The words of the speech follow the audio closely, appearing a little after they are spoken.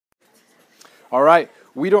All right,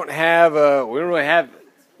 we don't really have.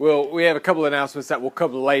 Well, we have a couple of announcements that will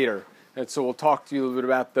come later, and so we'll talk to you a little bit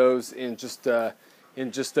about those in just a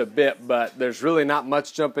bit. But there's really not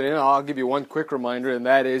much jumping in. I'll give you one quick reminder, and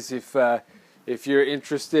that is if you're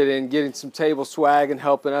interested in getting some table swag and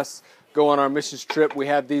helping us go on our missions trip, we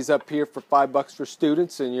have these up here for $5 for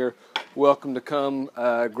students, and you're welcome to come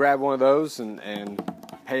grab one of those and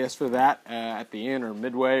pay us for that at the end or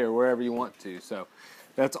midway or wherever you want to. So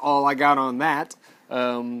that's all I got on that.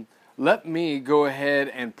 Let me go ahead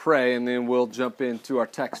and pray, and then we'll jump into our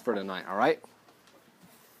text for tonight, all right?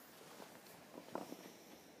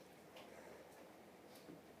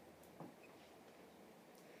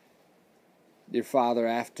 Dear Father,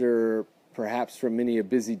 after perhaps for many a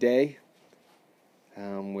busy day,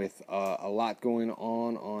 with a lot going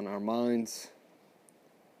on our minds,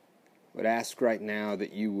 I would ask right now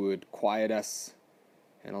that you would quiet us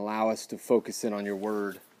and allow us to focus in on your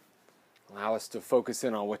word. Allow us to focus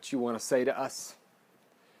in on what you want to say to us,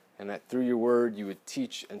 and that through your word you would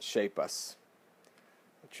teach and shape us.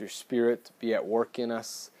 Let your Spirit be at work in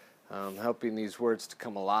us, helping these words to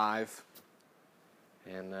come alive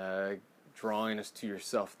and drawing us to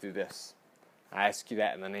yourself through this. I ask you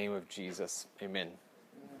that in the name of Jesus. Amen.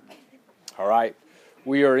 All right.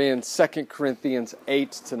 We are in 2 Corinthians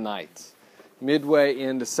 8 tonight, midway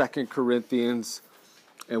into 2 Corinthians,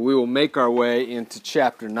 and we will make our way into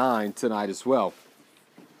chapter 9 tonight as well.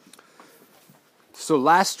 So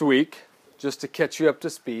last week, just to catch you up to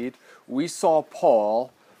speed, we saw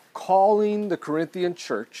Paul calling the Corinthian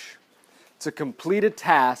church to complete a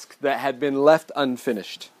task that had been left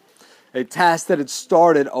unfinished, a task that had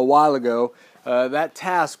started a while ago. That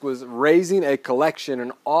task was raising a collection,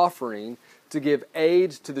 an offering, to give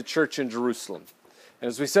aid to the church in Jerusalem. And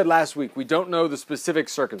as we said last week, we don't know the specific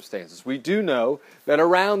circumstances. We do know that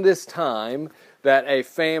around this time that a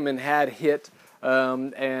famine had hit,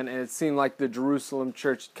 and it seemed like the Jerusalem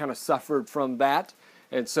church kind of suffered from that.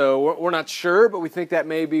 And so we're not sure, but we think that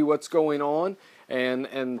may be what's going on.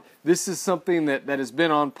 And this is something that has been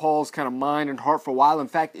on Paul's kind of mind and heart for a while. In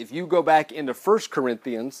fact, if you go back into 1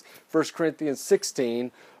 Corinthians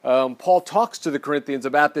 16, Paul talks to the Corinthians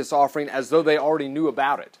about this offering as though they already knew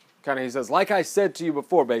about it. He says, like I said to you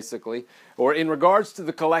before, basically, or in regards to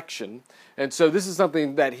the collection. And so this is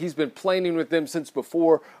something that he's been planning with them since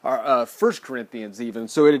before 1 Corinthians even.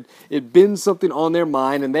 So it had been something on their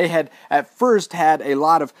mind, and they had at first had a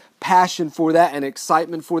lot of passion for that and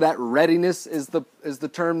excitement for that. Readiness is the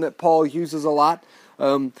term that Paul uses a lot.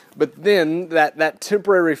 But then that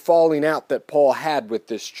temporary falling out that Paul had with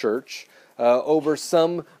this church, over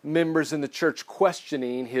some members in the church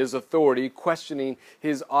questioning his authority, questioning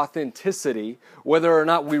his authenticity, whether or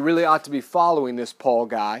not we really ought to be following this Paul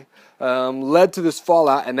guy, led to this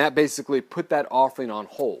fallout, and that basically put that offering on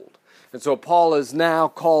hold. And so Paul is now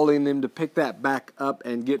calling them to pick that back up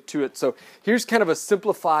and get to it. So here's kind of a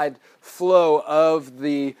simplified flow of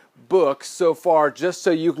the book so far, just so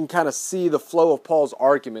you can kind of see the flow of Paul's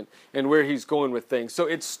argument and where he's going with things. So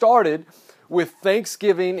it started with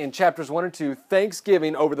thanksgiving in chapters 1 and 2,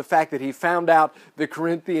 thanksgiving over the fact that he found out the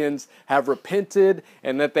Corinthians have repented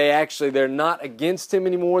and that they're not against him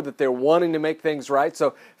anymore, that they're wanting to make things right.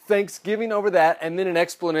 So thanksgiving over that, and then an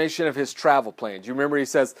explanation of his travel plans. You remember he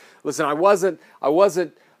says, listen, I wasn't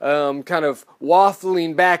kind of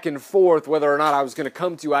waffling back and forth whether or not I was going to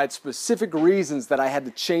come to you. I had specific reasons that I had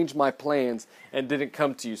to change my plans and didn't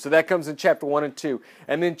come to you. So that comes in chapter 1 and 2.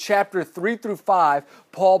 And then chapter 3 through 5,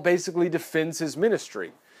 Paul basically defends his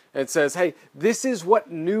ministry. And says, hey, this is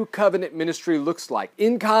what new covenant ministry looks like,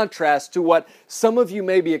 in contrast to what some of you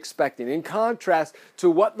may be expecting, in contrast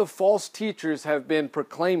to what the false teachers have been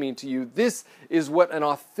proclaiming to you. This is what an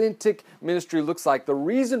authentic ministry looks like. The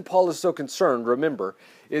reason Paul is so concerned, remember,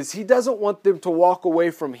 is he doesn't want them to walk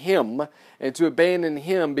away from him and to abandon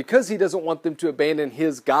him because he doesn't want them to abandon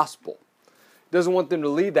his gospel. Doesn't want them to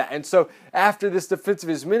leave that. And so after this defense of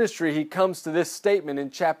his ministry, he comes to this statement in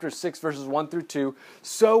chapter 6, verses 1 through 2.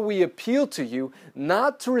 So we appeal to you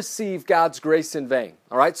not to receive God's grace in vain.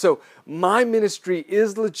 All right, so my ministry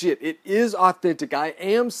is legit. It is authentic. I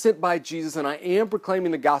am sent by Jesus and I am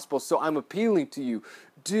proclaiming the gospel. So I'm appealing to you.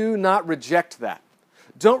 Do not reject that.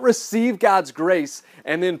 Don't receive God's grace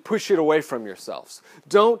and then push it away from yourselves.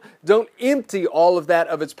 Don't empty all of that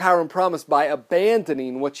of its power and promise by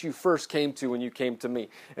abandoning what you first came to when you came to me.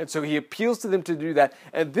 And so he appeals to them to do that.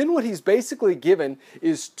 And then what he's basically given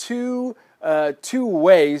is two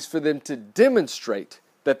ways for them to demonstrate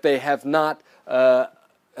that they have not,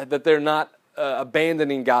 that they're not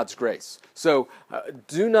abandoning God's grace. So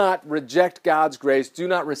do not reject God's grace. Do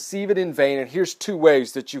not receive it in vain. And here's two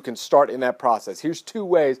ways that you can start in that process. Here's two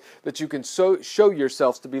ways that you can show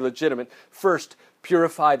yourselves to be legitimate. First,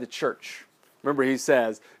 purify the church. Remember, he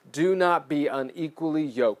says, do not be unequally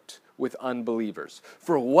yoked with unbelievers.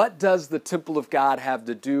 For what does the temple of God have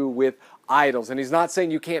to do with idols? And he's not saying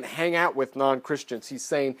you can't hang out with non-Christians. He's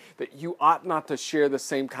saying that you ought not to share the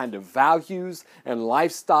same kind of values and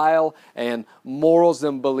lifestyle and morals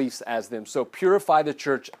and beliefs as them. So purify the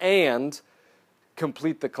church and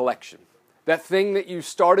complete the collection. That thing that you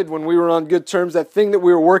started when we were on good terms, that thing that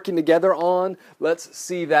we were working together on, let's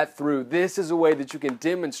see that through. This is a way that you can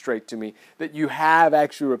demonstrate to me that you have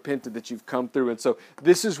actually repented, that you've come through. And so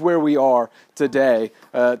this is where we are today,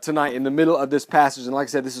 tonight, in the middle of this passage. And like I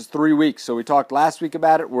said, this is 3 weeks. So we talked last week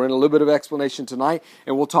about it. We're in a little bit of explanation tonight,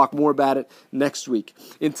 and we'll talk more about it next week.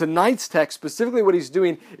 In tonight's text, specifically what he's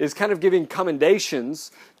doing is kind of giving commendations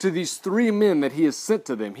to these 3 men that he has sent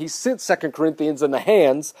to them. He sent 2 Corinthians in the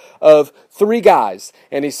hands of 3 guys,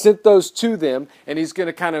 and he sent those to them, and he's going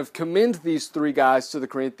to kind of commend these 3 guys to the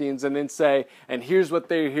Corinthians and then say, and here's what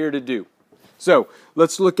they're here to do. So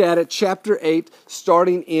let's look at it, chapter 8,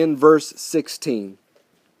 starting in verse 16.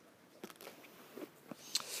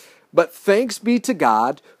 But thanks be to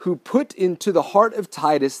God, who put into the heart of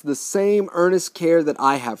Titus the same earnest care that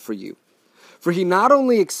I have for you. For he not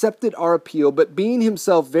only accepted our appeal, but being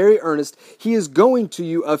himself very earnest, he is going to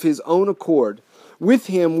you of his own accord. With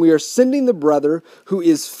him we are sending the brother who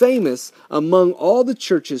is famous among all the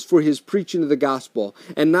churches for his preaching of the gospel.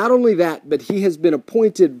 And not only that, but he has been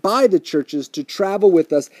appointed by the churches to travel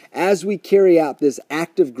with us as we carry out this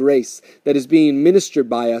act of grace that is being ministered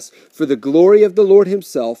by us for the glory of the Lord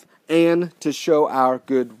himself and to show our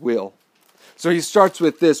good will. So he starts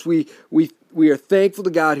with this. We are thankful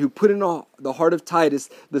to God who put in the heart of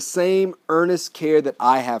Titus the same earnest care that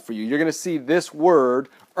I have for you. You're going to see this word,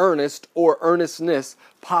 earnest or earnestness,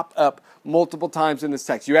 pop up multiple times in this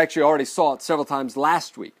text. You actually already saw it several times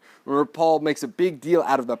last week. Remember, Paul makes a big deal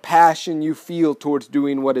out of the passion you feel towards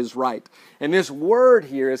doing what is right. And this word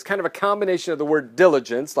here is kind of a combination of the word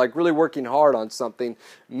diligence, like really working hard on something,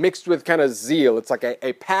 mixed with kind of zeal. It's like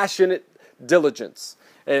a passionate diligence.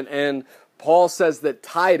 And Paul says that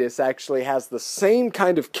Titus actually has the same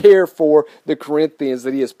kind of care for the Corinthians,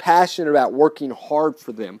 that he is passionate about working hard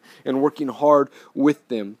for them and working hard with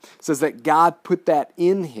them. It says that God put that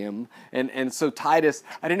in him. And so Titus,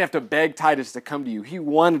 I didn't have to beg Titus to come to you. He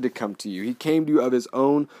wanted to come to you. He came to you of his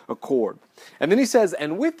own accord. And then he says,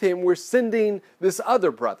 and with him we're sending this other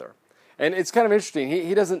brother. And it's kind of interesting.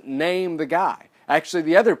 He doesn't name the guy. Actually,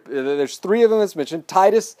 there's 3 of them that's mentioned.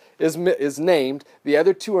 Titus is named. The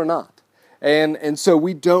other 2 are not. And so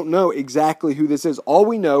we don't know exactly who this is. All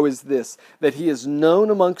we know is this, that he is known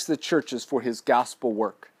amongst the churches for his gospel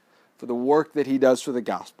work, for the work that he does for the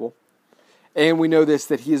gospel. And we know this,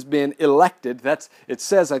 that he has been elected. It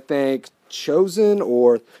says, I think, chosen,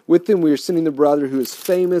 or with him we are sending the brother who is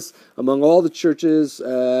famous among all the churches.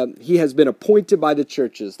 He has been appointed by the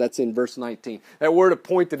churches. That's in verse 19. That word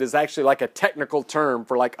appointed is actually like a technical term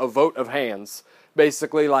for like a vote of hands.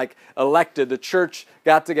 Basically, like elected, the church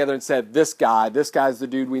got together and said, this guy's the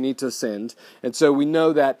dude we need to send. And so we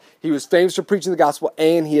know that he was famous for preaching the gospel,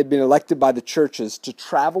 and he had been elected by the churches to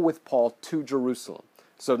travel with Paul to Jerusalem.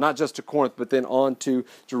 So not just to Corinth, but then on to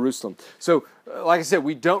Jerusalem. So, like I said,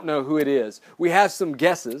 we don't know who it is. We have some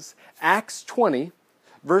guesses. Acts 20,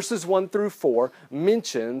 verses 1 through 4,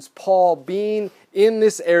 mentions Paul being in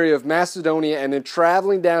this area of Macedonia and then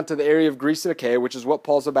traveling down to the area of Greece and Achaia, which is what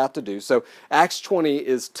Paul's about to do. So Acts 20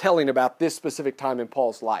 is telling about this specific time in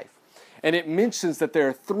Paul's life. And it mentions that there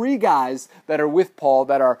are 3 guys that are with Paul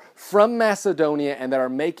that are from Macedonia and that are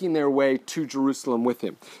making their way to Jerusalem with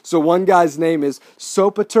him. So one guy's name is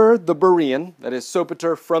Sopater the Berean, that is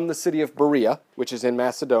Sopater from the city of Berea, which is in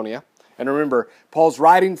Macedonia. And remember, Paul's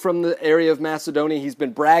writing from the area of Macedonia. He's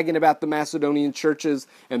been bragging about the Macedonian churches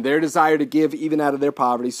and their desire to give even out of their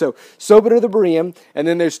poverty. So Sopater the Berean, and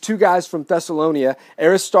then there's 2 guys from Thessalonica,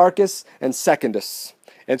 Aristarchus and Secundus.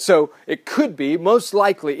 And so it could be, most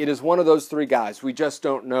likely, it is one of those 3 guys. We just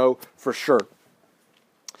don't know for sure.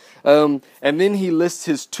 And then he lists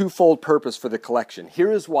his twofold purpose for the collection.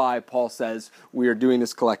 Here is why Paul says we are doing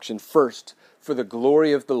this collection. First, for the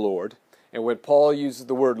glory of the Lord. And when Paul uses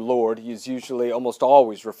the word Lord, he is usually almost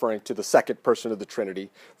always referring to the second person of the Trinity.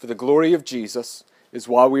 For the glory of Jesus is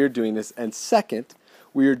why we are doing this. And second,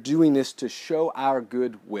 we are doing this to show our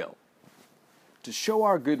good will. To show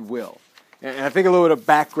our good will. And I think a little bit of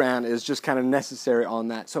background is just kind of necessary on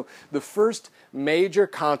that. So the first major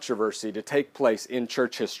controversy to take place in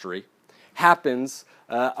church history happens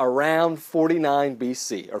around 49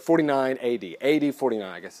 BC, or 49 AD. AD 49,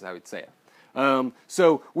 I guess is how we'd say it.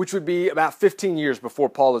 Which would be about 15 years before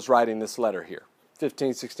Paul is writing this letter here.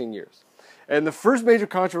 15, 16 years. And the first major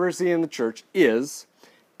controversy in the church is,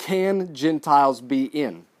 can Gentiles be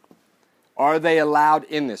in? Are they allowed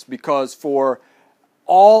in this? Because for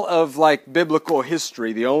all of biblical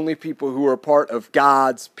history, the only people who were part of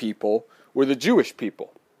God's people were the Jewish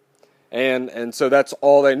people. And so that's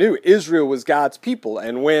all they knew. Israel was God's people.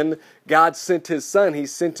 And when God sent his son, he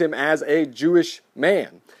sent him as a Jewish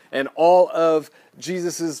man. And all of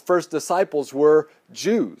Jesus' first disciples were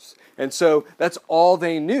Jews. And so that's all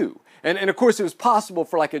they knew. And of course, it was possible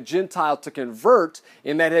for a Gentile to convert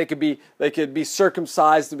in that they could be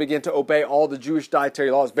circumcised and begin to obey all the Jewish dietary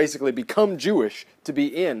laws, basically become Jewish to be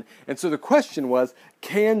in. And so the question was,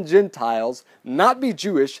 can Gentiles not be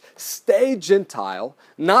Jewish, stay Gentile,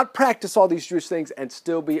 not practice all these Jewish things, and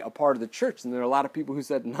still be a part of the church? And there are a lot of people who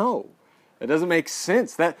said, no, it doesn't make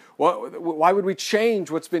sense. Why would we change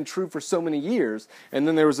what's been true for so many years? And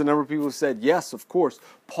then there was a number of people who said, yes, of course.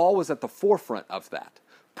 Paul was at the forefront of that,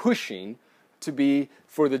 pushing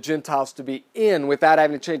for the Gentiles to be in without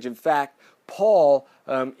having to change. In fact, Paul,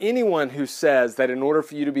 anyone who says that in order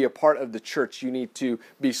for you to be a part of the church, you need to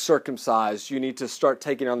be circumcised, you need to start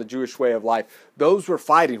taking on the Jewish way of life, those were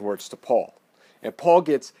fighting words to Paul. And Paul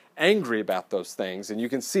gets angry about those things, and you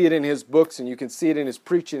can see it in his books, and you can see it in his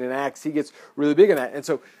preaching in Acts. He gets really big on that. And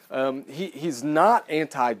so he's not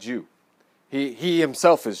anti-Jew. He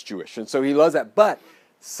himself is Jewish, and so he loves that. But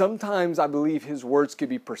sometimes I believe his words could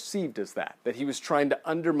be perceived as that he was trying to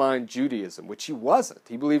undermine Judaism, which he wasn't.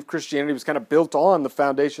 He believed Christianity was kind of built on the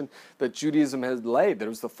foundation that Judaism had laid, that it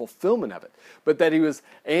was the fulfillment of it. But that he was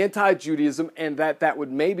anti-Judaism, and that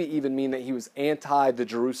would maybe even mean that he was anti the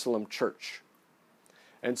Jerusalem church.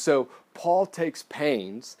 And so Paul takes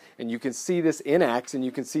pains, and you can see this in Acts, and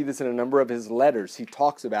you can see this in a number of his letters. He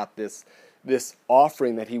talks about this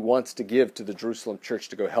offering that he wants to give to the Jerusalem church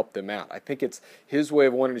to go help them out. I think it's his way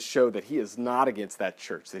of wanting to show that he is not against that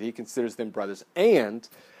church, that he considers them brothers. And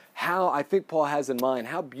how I think Paul has in mind,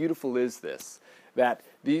 how beautiful is this, that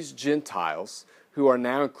these Gentiles who are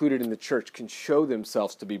now included in the church can show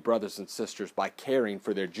themselves to be brothers and sisters by caring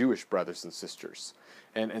for their Jewish brothers and sisters.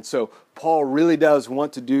 And so Paul really does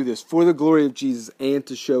want to do this for the glory of Jesus and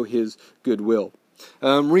to show his goodwill.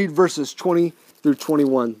 Read verses 20 through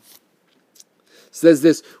 21. It says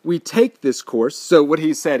this, we take this course. So what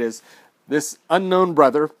he said is, this unknown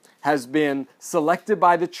brother has been selected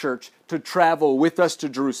by the church to travel with us to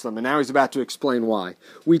Jerusalem. And now he's about to explain why.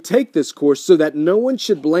 We take this course so that no one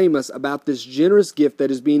should blame us about this generous gift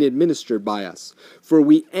that is being administered by us. For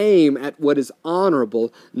we aim at what is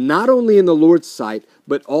honorable, not only in the Lord's sight,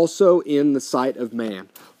 but also in the sight of man.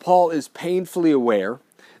 Paul is painfully aware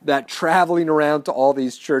that traveling around to all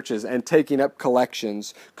these churches and taking up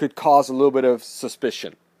collections could cause a little bit of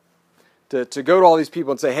suspicion. To go to all these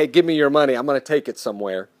people and say, hey, give me your money, I'm going to take it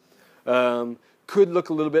somewhere, could look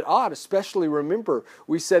a little bit odd. Especially, remember,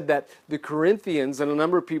 we said that the Corinthians and a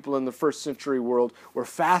number of people in the first century world were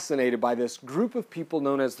fascinated by this group of people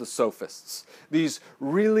known as the sophists. These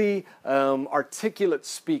really articulate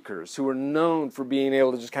speakers who were known for being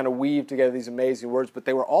able to just kind of weave together these amazing words, but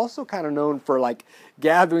they were also kind of known for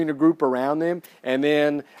gathering a group around them and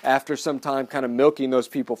then after some time kind of milking those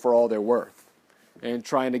people for all they're worth and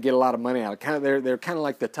trying to get a lot of money out. They're kind of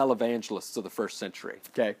like the televangelists of the first century,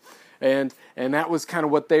 okay? And that was kind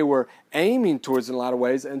of what they were aiming towards in a lot of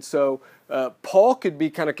ways. And so Paul could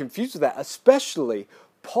be kind of confused with that, especially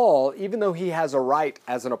Paul, even though he has a right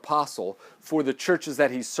as an apostle for the churches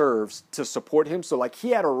that he serves to support him. So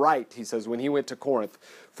he had a right, he says, when he went to Corinth,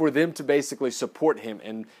 for them to basically support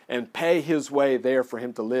him and pay his way there for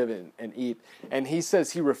him to live and eat. And he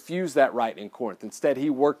says he refused that right in Corinth. Instead, he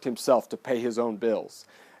worked himself to pay his own bills.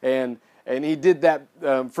 And he did that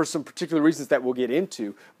for some particular reasons that we'll get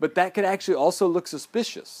into. But that could actually also look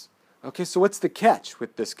suspicious. Okay, so what's the catch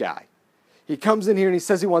with this guy? He comes in here and he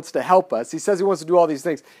says he wants to help us. He says he wants to do all these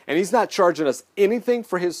things. And he's not charging us anything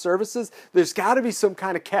for his services. There's got to be some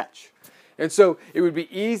kind of catch. And so it would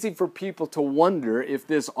be easy for people to wonder if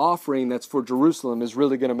this offering that's for Jerusalem is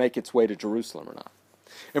really going to make its way to Jerusalem or not.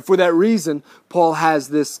 And for that reason, Paul has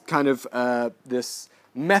this kind of this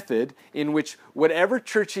method in which whatever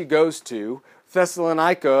church he goes to,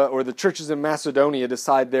 Thessalonica or the churches in Macedonia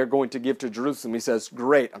decide they're going to give to Jerusalem. He says,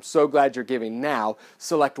 great, I'm so glad you're giving. Now,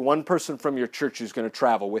 select one person from your church who's going to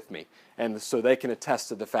travel with me. And so they can attest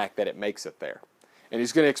to the fact that it makes it there. And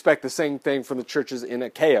he's going to expect the same thing from the churches in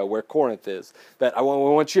Achaia, where Corinth is. That we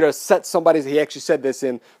want you to set somebody, he actually said this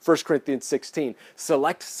in 1 Corinthians 16,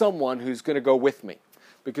 select someone who's going to go with me.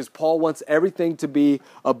 because Paul wants everything to be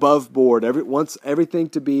above board, wants everything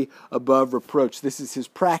to be above reproach. This is his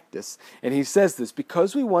practice. And he says this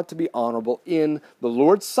because we want to be honorable in the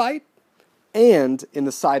Lord's sight and in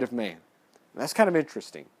the sight of man. That's kind of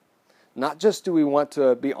interesting. Not just do we want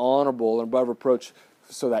to be honorable and above reproach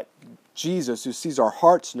so that Jesus, who sees our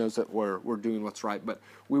hearts, knows that we're doing what's right, but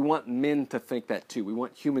we want men to think that too. We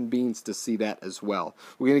want human beings to see that as well.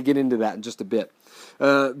 We're going to get into that in just a bit.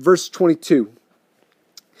 Verse 22.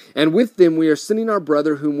 And with them we are sending our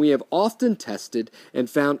brother whom we have often tested and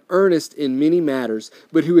found earnest in many matters,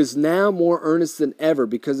 but who is now more earnest than ever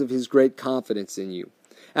because of his great confidence in you.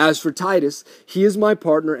 As for Titus, he is my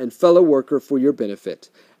partner and fellow worker for your benefit.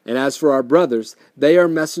 And as for our brothers, they are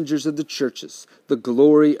messengers of the churches, the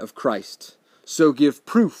glory of Christ. So give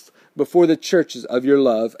proof before the churches of your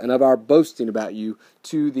love and of our boasting about you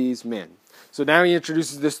to these men. So now he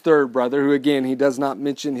introduces this third brother, who again, he does not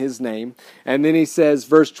mention his name. And then he says,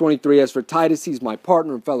 verse 23, as for Titus, he's my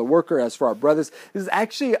partner and fellow worker. As for our brothers, this is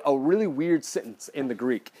actually a really weird sentence in the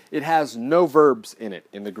Greek. It has no verbs in it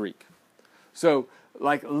in the Greek. So,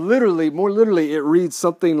 more literally, it reads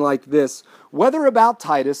something like this. Whether about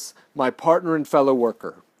Titus, my partner and fellow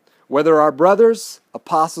worker. Whether our brothers,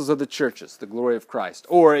 apostles of the churches, the glory of Christ.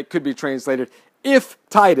 Or it could be translated, if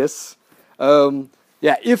Titus,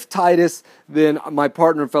 if Titus, then my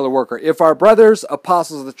partner and fellow worker. If our brothers,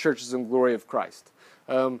 apostles of the churches and glory of Christ.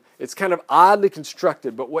 It's kind of oddly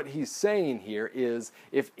constructed, but what he's saying here is,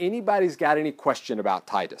 if anybody's got any question about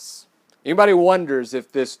Titus, anybody wonders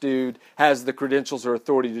if this dude has the credentials or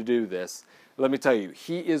authority to do this, let me tell you,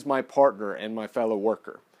 he is my partner and my fellow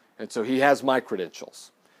worker. And so he has my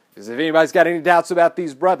credentials. Because if anybody's got any doubts about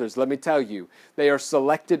these brothers, let me tell you, they are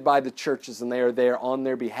selected by the churches and they are there on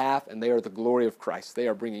their behalf and they are the glory of Christ. They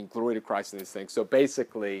are bringing glory to Christ in these things. So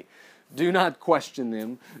basically, do not question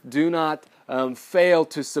them. Do not fail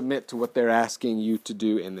to submit to what they're asking you to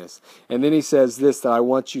do in this. And then he says this, that I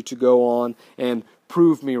want you to go on and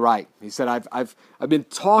prove me right. He said, I've been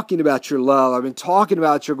talking about your love. I've been talking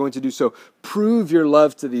about what you're going to do. So prove your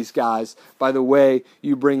love to these guys by the way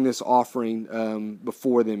you bring this offering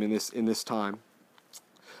before them in this time.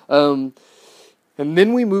 And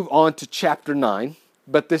then we move on to chapter 9.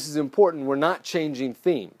 But this is important. We're not changing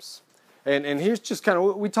themes. And here's just kind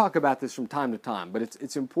of, we talk about this from time to time, but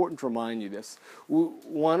it's important to remind you this.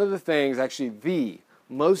 One of the things, actually the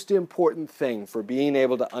most important thing for being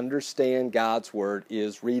able to understand God's Word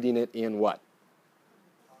is reading it in what?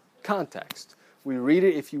 Context. We read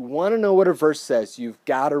it, if you want to know what a verse says, you've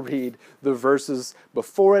got to read the verses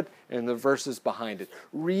before it and the verses behind it.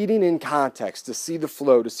 Reading in context to see the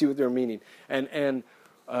flow, to see what they're meaning. And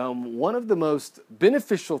one of the most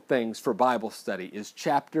beneficial things for Bible study is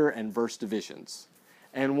chapter and verse divisions.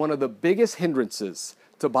 And one of the biggest hindrances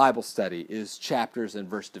to Bible study is chapters and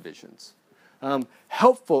verse divisions.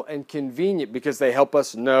 Helpful and convenient because they help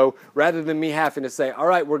us know, rather than me having to say, all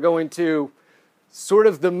right, we're going to sort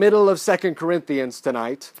of the middle of 2 Corinthians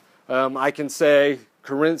tonight. I can say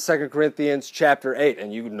 2 Corinthians chapter 8,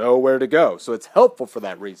 and you know where to go. So it's helpful for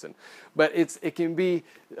that reason. But it can be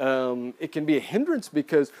a hindrance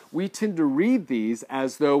because we tend to read these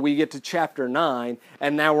as though we get to chapter 9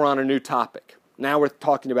 and now we're on a new topic. Now we're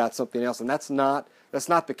talking about something else, and that's not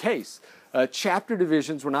the case. Chapter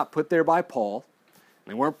divisions were not put there by Paul.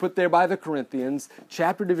 They weren't put there by the Corinthians.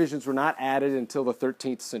 Chapter divisions were not added until the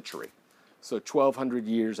 13th century. So 1,200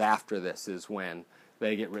 years after this is when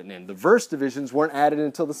they get written in. The verse divisions weren't added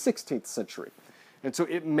until the 16th century. And so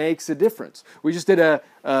it makes a difference. We just did a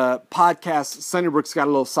podcast. Sunnybrook's got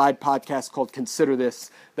a little side podcast called Consider This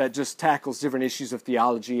that just tackles different issues of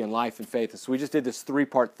theology and life and faith. And so we just did this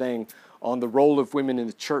 3-part thing on the role of women in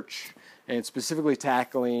the church, and specifically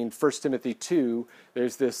tackling 1 Timothy 2.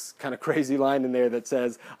 There's this kind of crazy line in there that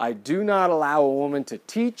says, I do not allow a woman to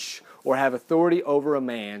teach or have authority over a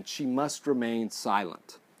man. She must remain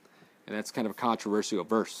silent. And that's kind of a controversial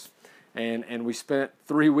verse. And we spent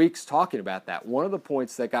 3 weeks talking about that. One of the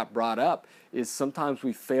points that got brought up is sometimes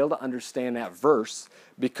we fail to understand that verse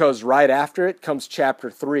because right after it comes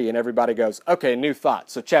chapter 3 and everybody goes, okay, new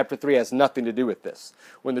thought. So chapter 3 has nothing to do with this.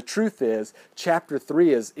 When the truth is, chapter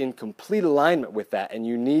 3 is in complete alignment with that, and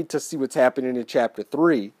you need to see what's happening in chapter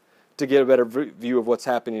 3 to get a better view of what's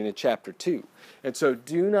happening in chapter 2. And so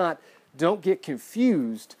don't get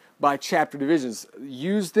confused by chapter divisions.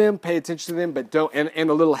 Use them, pay attention to them, but don't, and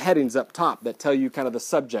the little headings up top that tell you kind of the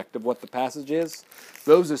subject of what the passage is.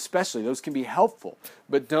 Those especially, those can be helpful.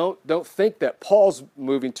 But don't think that Paul's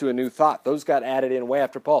moving to a new thought. Those got added in way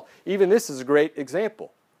after Paul. Even this is a great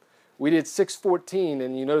example. We did 6:14,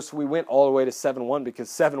 and you notice we went all the way to 7:1 because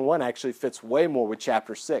 7:1 actually fits way more with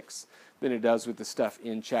chapter 6 than it does with the stuff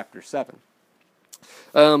in chapter 7.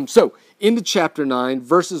 So, into chapter 9,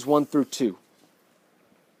 verses 1 through 2.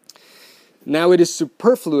 Now it is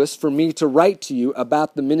superfluous for me to write to you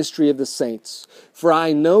about the ministry of the saints, for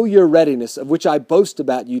I know your readiness, of which I boast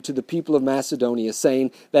about you to the people of Macedonia, saying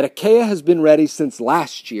that Achaia has been ready since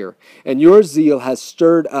last year, and your zeal has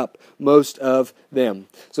stirred up most of them.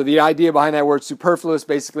 So the idea behind that word superfluous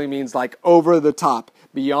basically means like over the top,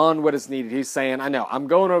 beyond what is needed. He's saying, I know, I'm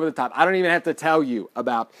going over the top. I don't even have to tell you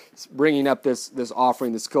about bringing up this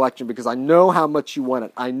offering, this collection, because I know how much you want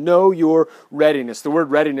it. I know your readiness. The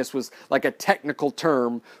word readiness was like a technical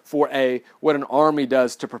term for what an army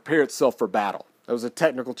does to prepare itself for battle. That was a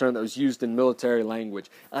technical term that was used in military language.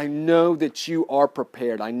 I know that you are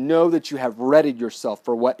prepared. I know that you have readied yourself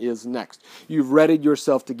for what is next. You've readied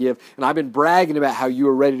yourself to give. And I've been bragging about how you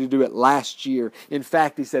were ready to do it last year. In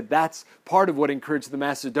fact, he said that's part of what encouraged the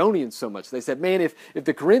Macedonians so much. They said, man, if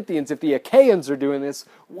the Corinthians, if the Achaeans are doing this,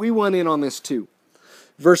 we want in on this too.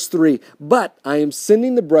 Verse 3, but I am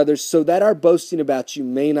sending the brothers so that our boasting about you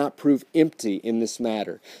may not prove empty in this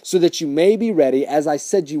matter, so that you may be ready as I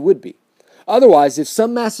said you would be. Otherwise, if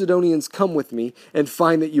some Macedonians come with me and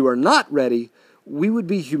find that you are not ready, we would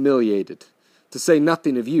be humiliated, to say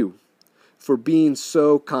nothing of you, for being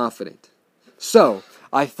so confident. So,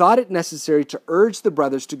 I thought it necessary to urge the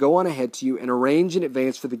brothers to go on ahead to you and arrange in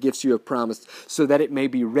advance for the gifts you have promised, so that it may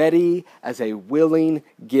be ready as a willing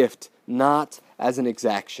gift, not as an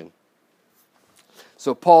exaction.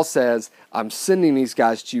 So Paul says, I'm sending these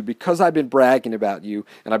guys to you because I've been bragging about you,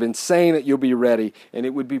 and I've been saying that you'll be ready, and it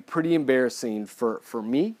would be pretty embarrassing for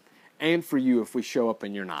me and for you if we show up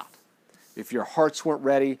and you're not. If your hearts weren't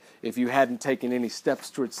ready, if you hadn't taken any steps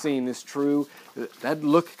towards seeing this true, that'd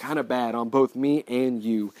look kind of bad on both me and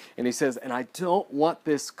you. And he says, and I don't want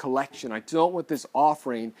this collection, I don't want this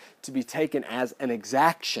offering to be taken as an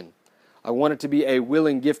exaction. I want it to be a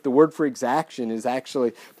willing gift. The word for exaction is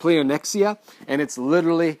actually pleonexia, and it's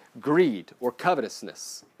literally greed or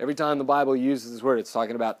covetousness. Every time the Bible uses this word, it's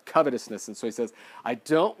talking about covetousness. And so he says, I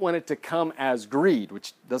don't want it to come as greed,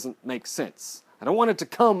 which doesn't make sense. I don't want it to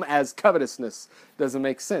come as covetousness. Doesn't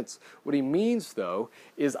make sense. What he means, though,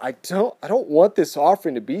 is I don't want this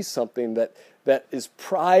offering to be something that is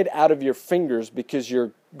pried out of your fingers because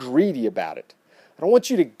you're greedy about it. I don't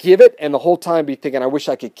want you to give it and the whole time be thinking, I wish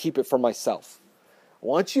I could keep it for myself. I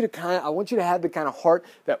want you to have the kind of heart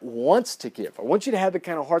that wants to give. I want you to have the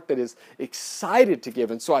kind of heart that is excited to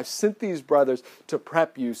give. And so I've sent these brothers to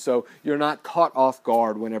prep you so you're not caught off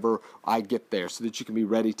guard whenever I get there, so that you can be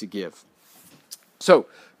ready to give. So,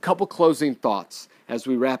 a couple closing thoughts as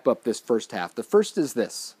we wrap up this first half. The first is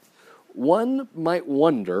this. One might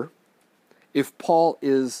wonder if Paul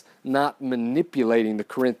is not manipulating the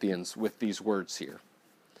Corinthians with these words here.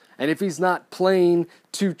 And if he's not playing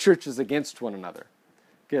two churches against one another.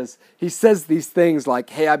 Because he says these things like,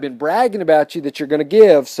 hey, I've been bragging about you that you're going to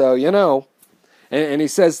give, so you know. And he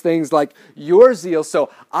says things like, your zeal,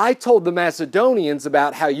 so I told the Macedonians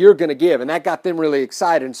about how you're going to give, and that got them really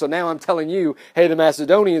excited. And so now I'm telling you, hey, the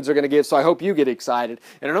Macedonians are going to give, so I hope you get excited.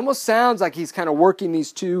 And it almost sounds like he's kind of working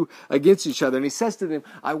these two against each other. And he says to them,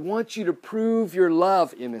 I want you to prove your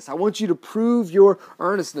love in this. I want you to prove your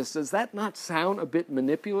earnestness. Does that not sound a bit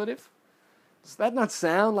manipulative? Does that not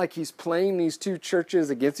sound like he's playing these two churches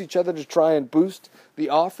against each other to try and boost the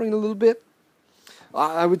offering a little bit?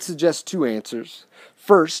 I would suggest two answers.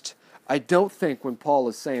 First, I don't think when Paul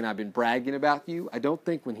is saying, I've been bragging about you, I don't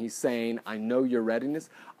think when he's saying, I know your readiness,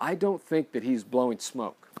 I don't think that he's blowing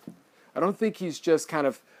smoke. I don't think he's just kind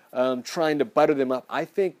of trying to butter them up. I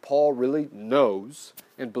think Paul really knows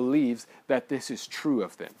and believes that this is true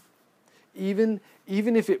of them. Even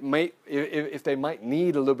if they might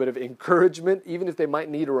need a little bit of encouragement, even if they might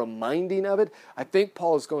need a reminding of it, I think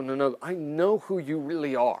Paul is going to know, I know who you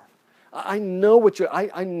really are. I know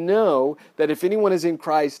I know that if anyone is in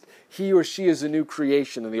Christ, he or she is a new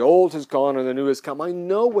creation, and the old has gone and the new has come. I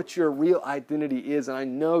know what your real identity is, and I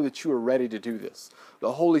know that you are ready to do this.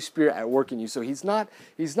 The Holy Spirit at work in you. So he's not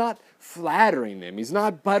flattering them. He's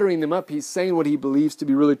not buttering them up. He's saying what he believes to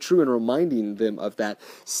be really true and reminding them of that.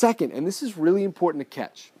 Second, and this is really important to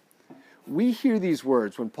catch, we hear these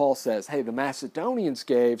words when Paul says, hey, the Macedonians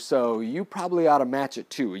gave, so you probably ought to match it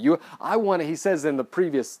too. He says in the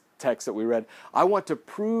previous text that we read, I want to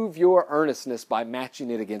prove your earnestness by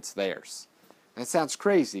matching it against theirs. That sounds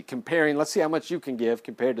crazy, comparing, let's see how much you can give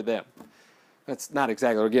compared to them. That's not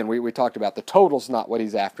exactly, again, we talked about the total's not what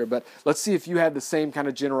he's after, but let's see if you have the same kind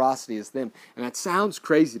of generosity as them. And that sounds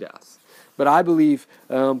crazy to us. But I believe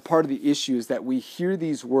part of the issue is that we hear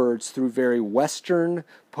these words through very Western,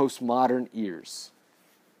 postmodern ears.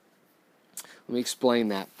 Let me explain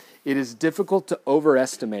that. It is difficult to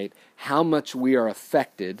overestimate how much we are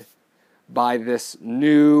affected by this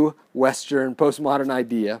new Western, postmodern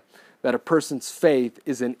idea that a person's faith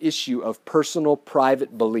is an issue of personal,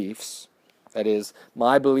 private beliefs. That is,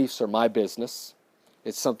 my beliefs are my business.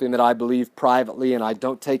 It's something that I believe privately and I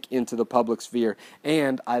don't take into the public sphere,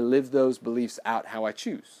 and I live those beliefs out how I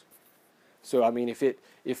choose. So, I mean,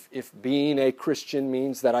 if being a Christian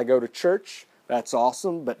means that I go to church, that's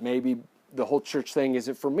awesome, but maybe the whole church thing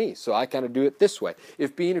isn't for me, so I kind of do it this way.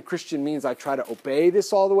 If being a Christian means I try to obey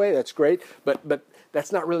this all the way, that's great, but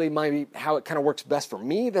that's not really how it kind of works best for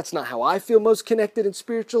me. That's not how I feel most connected and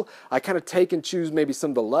spiritual. I kind of take and choose maybe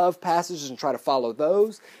some of the love passages and try to follow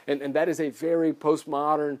those, and that is a very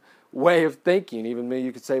postmodern way of thinking, even maybe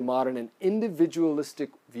you could say modern and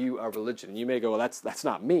individualistic view of religion. And you may go, well, that's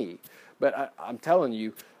not me, but I'm telling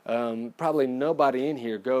you, probably nobody in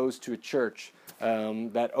here goes to a church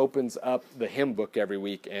that opens up the hymn book every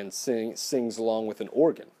week and sings along with an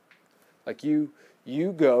organ. Like you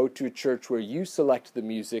go to a church where you select the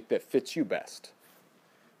music that fits you best.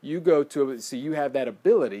 So you have that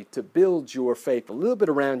ability to build your faith a little bit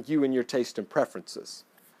around you and your taste and preferences.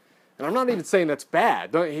 And I'm not even saying that's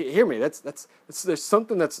bad. Don't hear me. There's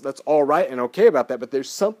something that's all right and okay about that, but there's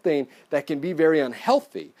something that can be very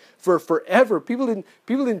unhealthy. For forever, people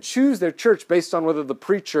didn't choose their church based on whether the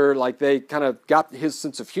preacher, like, they kind of got his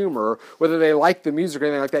sense of humor, or whether they liked the music or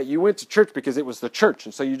anything like that. You went to church because it was the church,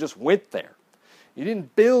 and so you just went there. You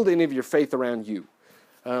didn't build any of your faith around you.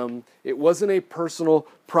 It wasn't a personal,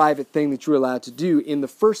 private thing that you were allowed to do. In the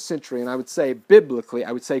first century, and I would say biblically,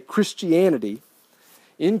 I would say Christianity,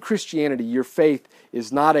 in Christianity, your faith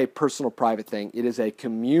is not a personal, private thing. It is a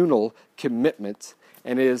communal commitment,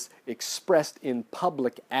 and it is expressed in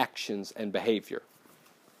public actions and behavior.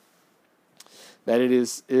 That it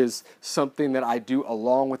is something that I do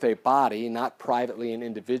along with a body, not privately and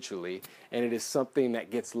individually, and it is something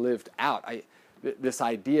that gets lived out. This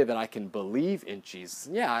idea that I can believe in Jesus.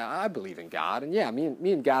 Yeah, I believe in God. And yeah, me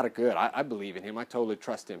and God are good. I believe in Him. I totally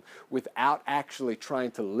trust Him. Without actually trying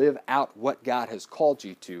to live out what God has called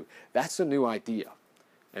you to, that's a new idea.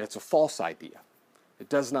 And it's a false idea. It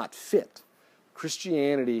does not fit.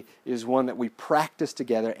 Christianity is one that we practice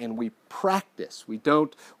together, and we practice. We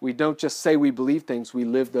don't just say we believe things, we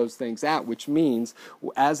live those things out, which means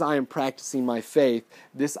as I am practicing my faith,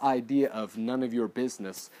 this idea of none of your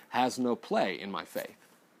business has no play in my faith.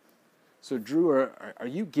 So Drew, are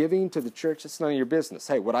you giving to the church? It's none of your business.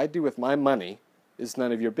 Hey, what I do with my money is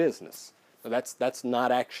none of your business. Now, that's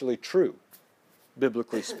not actually true,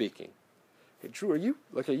 biblically speaking. Hey, Drew,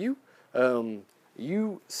 are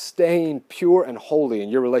you staying pure and holy in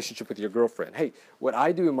your relationship with your girlfriend? Hey, what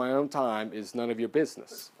I do in my own time is none of your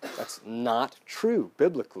business. That's not true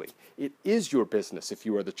biblically. It is your business if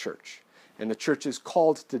you are the church. And the church is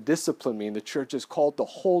called to discipline me, and the church is called to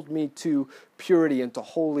hold me to purity and to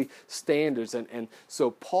holy standards. And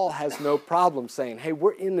so Paul has no problem saying, hey,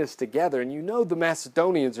 we're in this together, and you know the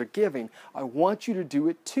Macedonians are giving. I want you to do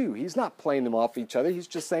it too. He's not playing them off each other. He's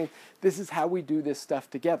just saying, this is how we do this stuff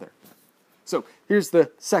together. So here's the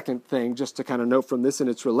second thing, just to kind of note from this, and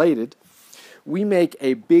it's related. We make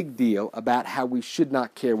a big deal about how we should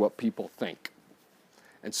not care what people think.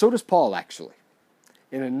 And so does Paul, actually.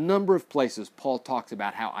 In a number of places, Paul talks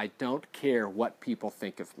about how I don't care what people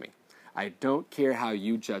think of me. I don't care how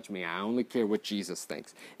you judge me. I only care what Jesus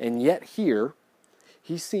thinks. And yet here,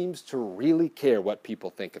 he seems to really care what people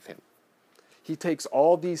think of him. He takes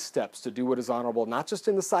all these steps to do what is honorable, not just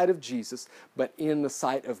in the sight of Jesus, but in the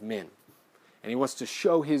sight of men. And he wants to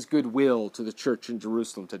show his goodwill to the church in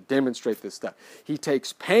Jerusalem, to demonstrate this stuff. He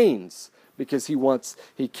takes pains because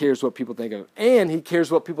he cares what people think of him. And he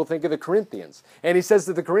cares what people think of the Corinthians. And he says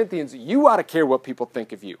to the Corinthians, you ought to care what people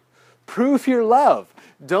think of you. Prove your love.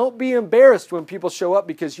 Don't be embarrassed when people show up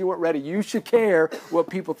because you weren't ready. You should care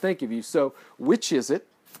what people think of you. So which is it?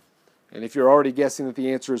 And if you're already guessing that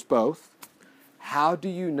the answer is both, how do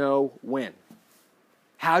you know when?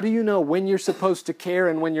 How do you know when you're supposed to care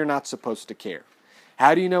and when you're not supposed to care?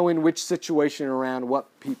 How do you know in which situation around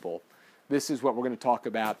what people? This is what we're going to talk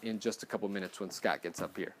about in just a couple minutes when Scott gets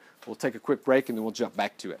up here. We'll take a quick break and then we'll jump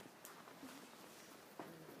back to it.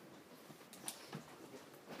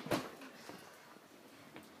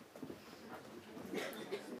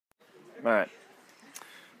 All right.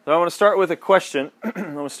 So I want to start with a question. I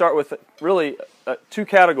want to start with really two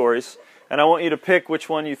categories, and I want you to pick which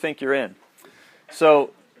one you think you're in.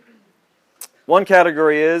 So one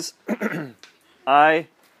category is I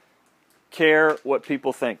care what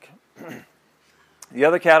people think. The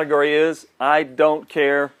other category is I don't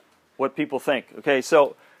care what people think. Okay,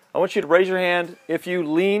 so I want you to raise your hand if you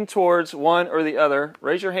lean towards one or the other.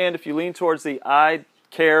 Raise your hand if you lean towards the I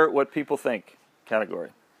care what people think category.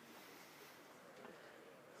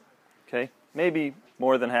 Okay, maybe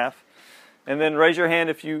more than half. And then raise your hand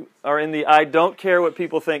if you are in the I don't care what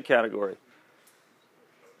people think category.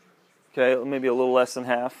 Okay, maybe a little less than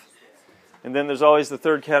half. And then there's always the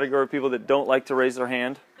third category of people that don't like to raise their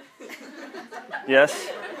hand. Yes?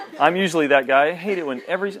 I'm usually that guy. I hate it when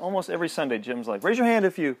almost every Sunday Jim's like, raise your hand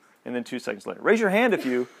if you, and then 2 seconds later, raise your hand if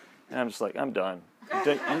you, and I'm just like, I'm done.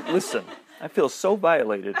 Listen, I feel so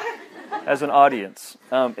violated as an audience.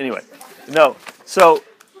 Anyway, no. So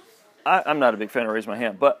I'm not a big fan of raise my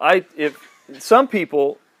hand, but if some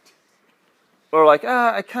people are like,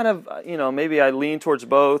 I kind of, maybe I lean towards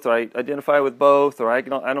both, or I identify with both, or I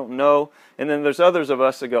don't know. And then there's others of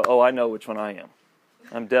us that go, oh, I know which one I am.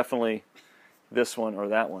 I'm definitely this one or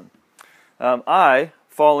that one. I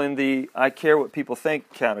fall in the I care what people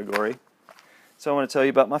think category. So I want to tell you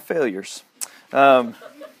about my failures.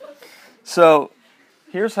 So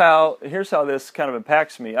here's how this kind of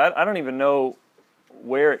impacts me. I don't even know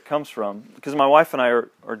where it comes from, because my wife and I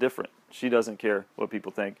are different. She doesn't care what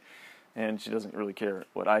people think, and she doesn't really care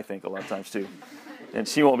what I think a lot of times too. And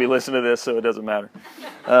she won't be listening to this, so it doesn't matter.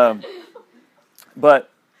 But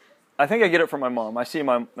I think I get it from my mom. I see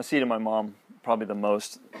it in my mom probably the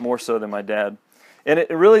most, more so than my dad. And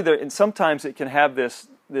it really, and sometimes it can have this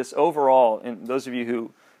overall, and those of you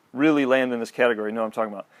who really land in this category know what I'm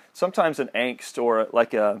talking about. Sometimes an angst or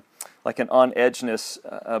like an on-edgeness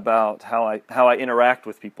about how I interact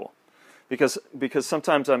with people, because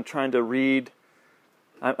sometimes I'm trying to read.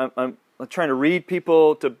 I'm trying to read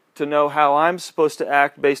people to know how I'm supposed to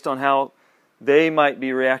act based on how they might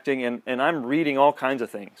be reacting, and I'm reading all kinds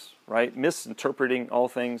of things, right? Misinterpreting all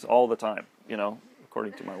things all the time,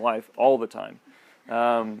 according to my wife, all the time.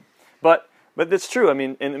 But that's true. I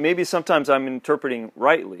mean, and maybe sometimes I'm interpreting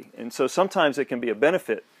rightly, and so sometimes it can be a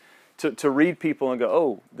benefit to read people and go,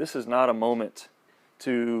 oh, this is not a moment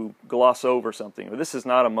to gloss over something, or this is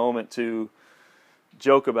not a moment to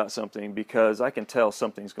joke about something, because I can tell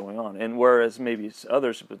something's going on. And whereas maybe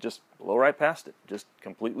others would just blow right past it, just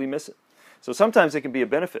completely miss it. So sometimes it can be a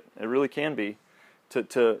benefit. It really can be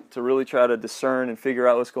to really try to discern and figure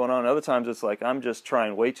out what's going on. Other times it's like I'm just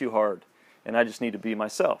trying way too hard, and I just need to be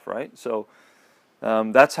myself, right? So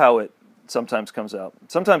that's how it sometimes comes out.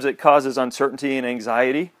 Sometimes it causes uncertainty and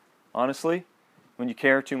anxiety, honestly, when you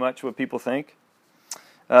care too much what people think.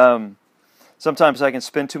 Sometimes I can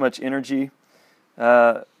spend too much energy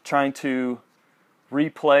trying to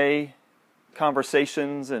replay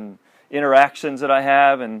conversations and interactions that I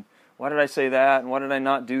have, and why did I say that, and why did I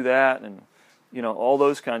not do that, and all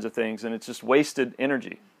those kinds of things, and it's just wasted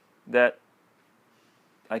energy that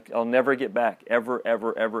I'll never get back ever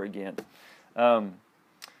again. And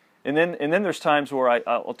then there's times where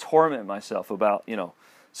I'll torment myself about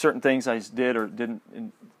certain things I did or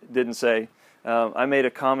didn't say. I made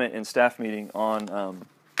a comment in staff meeting on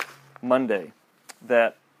Monday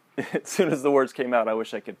that as soon as the words came out, I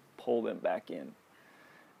wish I could pull them back in.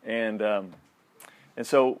 And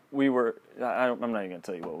so we were. I'm not even going to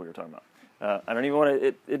tell you what we were talking about. I don't even want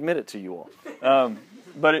to admit it to you all.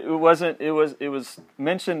 But it wasn't. It was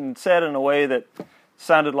mentioned and said in a way that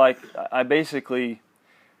sounded like I basically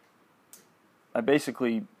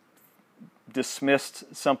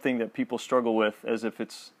dismissed something that people struggle with as if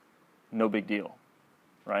it's no big deal,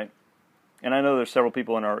 right? And I know there's several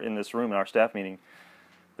people in this room in our staff meeting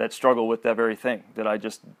that struggle with that very thing that I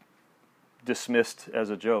just dismissed as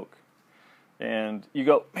a joke. And you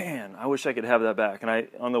go, man, I wish I could have that back. And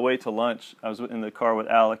on the way to lunch, I was in the car with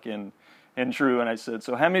Alec and Drew, and I said,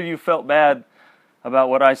 so how many of you felt bad about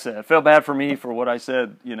what I said? Felt bad for me for what I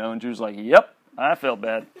said, And Drew's like, yep, I felt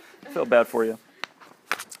bad. I felt bad for you.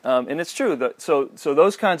 And it's true. So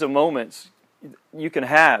those kinds of moments you can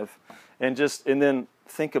have and then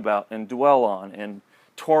think about and dwell on and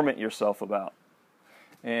torment yourself about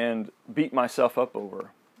and beat myself up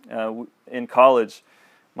over. In college,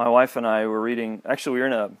 my wife and I were reading. Actually,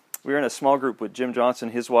 we were in a small group with Jim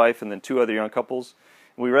Johnson, his wife, and then 2 other young couples.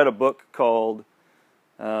 We read a book called.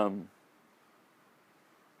 It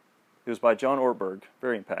was by John Ortberg,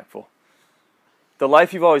 very impactful. The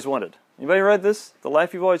Life You've Always Wanted. Anybody read this? The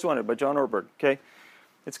Life You've Always Wanted by John Ortberg. Okay,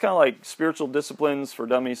 it's kind of like spiritual disciplines for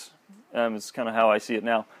dummies. It's kind of how I see it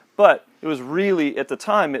now. But it was really, at the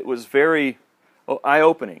time, it was very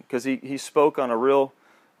eye-opening because he spoke on a real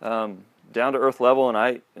down-to-earth level, and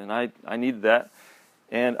I needed that.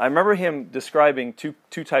 And I remember him describing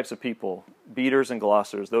two types of people, beaters and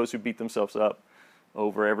glossers, those who beat themselves up,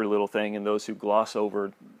 over every little thing, and those who gloss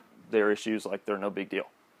over their issues like they're no big deal.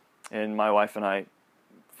 And my wife and I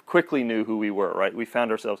quickly knew who we were, right? We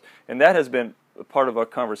found ourselves, and that has been a part of our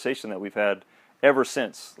conversation that we've had ever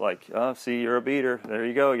since. Like, oh, see, you're a beater. There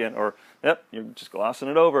you go again. Or, yep, you're just glossing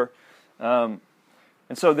it over. And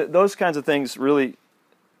so those kinds of things really,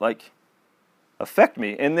 like, affect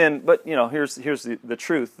me. And then, but, you know, here's the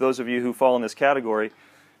truth. Those of you who fall in this category,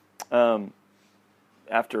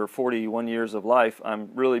 after 41 years of life, I'm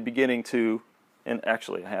really beginning to, and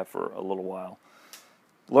actually I have for a little while,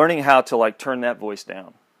 learning how to, like, turn that voice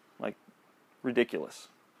down. Like, ridiculous.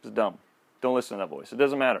 It's dumb. Don't listen to that voice. It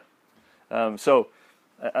doesn't matter. The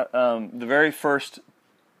very first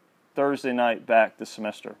Thursday night back this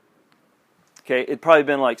semester, okay, it'd probably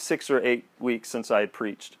been like 6 or 8 weeks since I had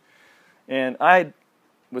preached. And I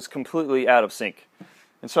was completely out of sync.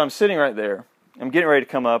 And so I'm sitting right there. I'm getting ready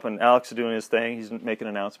to come up, and Alex is doing his thing. He's making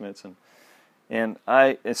announcements. And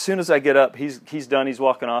I, as soon as I get up, he's done. He's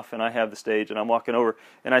walking off, and I have the stage, and I'm walking over.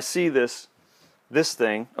 And I see this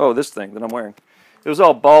thing that I'm wearing. It was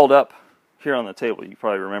all balled up here on the table. You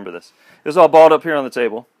probably remember this. It was all balled up here on the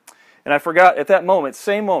table. And I forgot at that moment,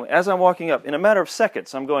 same moment, as I'm walking up, in a matter of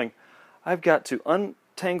seconds, I'm going, I've got to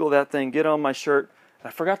untangle that thing, get on my shirt. I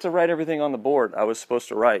forgot to write everything on the board I was supposed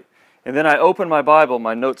to write. And then I open my Bible,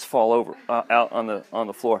 my notes fall over out on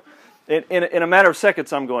the floor. In a matter of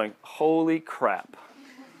seconds, I'm going, holy crap.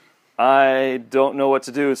 I don't know what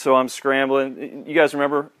to do, so I'm scrambling. You guys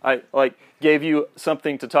remember I gave you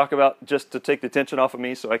something to talk about just to take the tension off of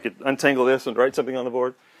me so I could untangle this and write something on the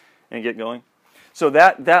board and get going? So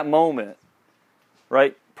that moment,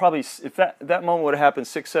 right, probably if that moment would have happened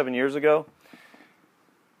 6-7 years ago,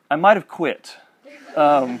 I might have quit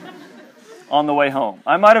on the way home.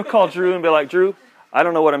 I might have called Drew and be like, Drew, I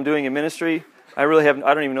don't know what I'm doing in ministry. I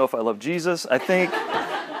don't even know if I love Jesus. I think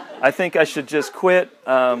I should just quit.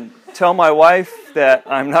 Tell my wife that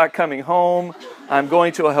I'm not coming home. I'm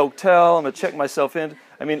going to a hotel. I'm going to check myself in.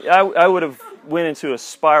 I mean, I would have went into a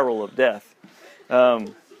spiral of death.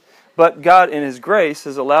 But God, in His grace,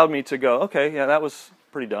 has allowed me to go, okay, yeah, that was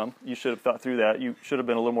pretty dumb. You should have thought through that. You should have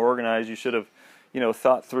been a little more organized. You should have,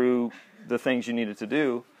 thought through the things you needed to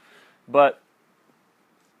do. But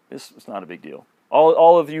it's not a big deal.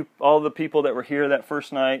 All of the people that were here that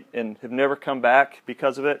first night and have never come back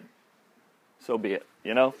because of it, so be it,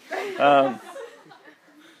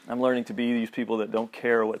 I'm learning to be these people that don't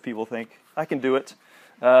care what people think. I can do it.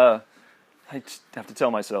 I just have to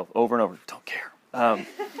tell myself over and over, don't care.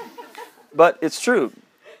 But it's true.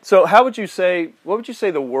 So what would you say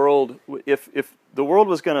the world, if the world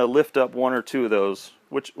was going to lift up one or two of those,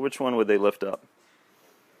 which one would they lift up?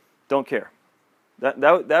 Don't care. That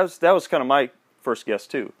was kind of my first guess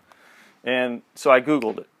too. And so I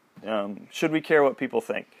Googled it. Should we care what people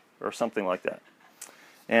think? Or something like that.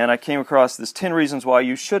 And I came across this 10 reasons why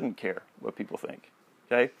you shouldn't care what people think.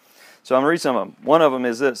 Okay? So I'm going to read some of them. One of them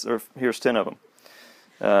is this, or here's 10 of them.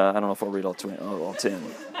 I don't know if I'll read all 10.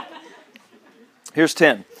 Here's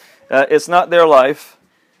 10. It's not their life,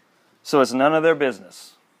 so it's none of their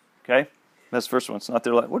business. Okay? That's the first one. It's not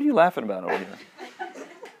their life. What are you laughing about over here?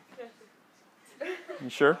 You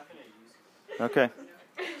sure? Okay.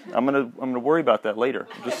 I'm gonna worry about that later.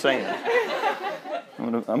 I'm just saying.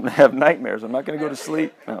 I'm gonna have nightmares. I'm not gonna go to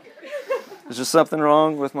sleep. No. There's just something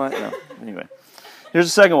wrong with my. No. Anyway, here's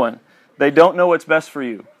the second one. They don't know what's best for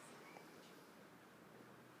you.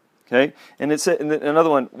 Okay, and it's another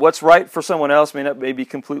one. What's right for someone else may be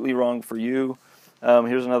completely wrong for you.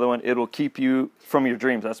 Here's another one. It'll keep you from your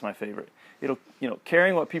dreams. That's my favorite.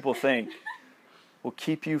 Caring what people think will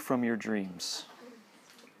keep you from your dreams.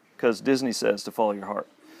 Because Disney says to follow your heart.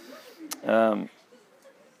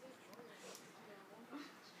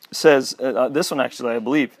 Says, this one actually, I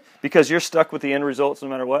believe, because you're stuck with the end results no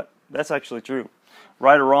matter what. That's actually true.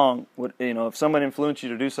 Right or wrong, if someone influenced you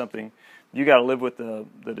to do something, you got to live with the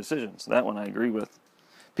decisions. That one I agree with.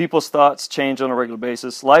 People's thoughts change on a regular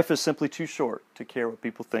basis. Life is simply too short to care what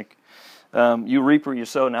people think. You reap where you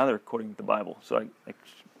sow. Now they're quoting the Bible, so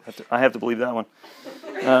I have to believe that one.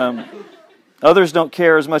 Others don't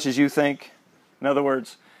care as much as you think. In other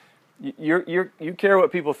words, you care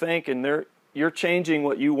what people think, and you're changing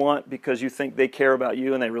what you want because you think they care about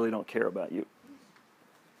you, and they really don't care about you.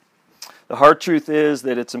 The hard truth is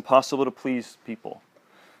that it's impossible to please people.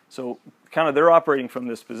 So kind of they're operating from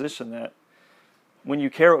this position that when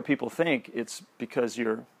you care what people think, it's because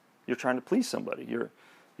you're trying to please somebody.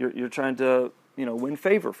 You're trying to win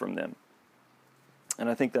favor from them. And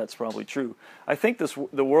I think that's probably true. I think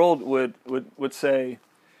the world would say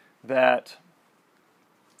that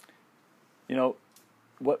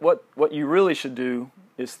what you really should do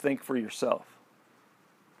is think for yourself.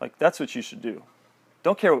 Like, that's what you should do.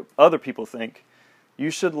 Don't care what other people think. You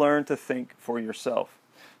should learn to think for yourself.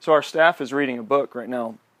 So our staff is reading a book right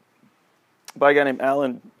now by a guy named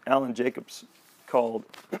Alan Jacobs called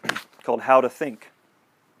How to Think.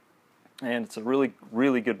 And it's a really,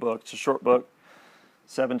 really good book. It's a short book,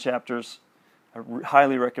 7 chapters. I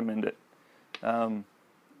highly recommend it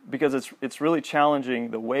because it's really challenging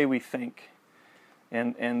the way we think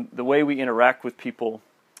and the way we interact with people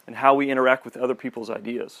and how we interact with other people's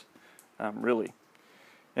ideas, really.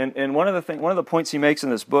 And one of the points he makes in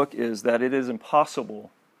this book is that it is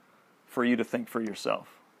impossible for you to think for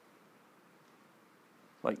yourself.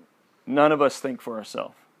 Like, none of us think for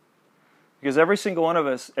ourselves. Because every single one of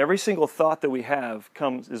us, every single thought that we have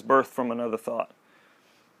is birthed from another thought.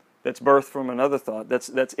 That's birthed from another thought.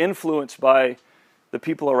 That's influenced by the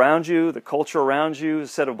people around you, the culture around you, a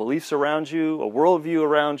set of beliefs around you, a worldview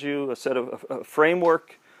around you, a set of a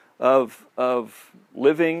framework of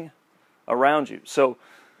living around you. So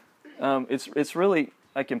it's really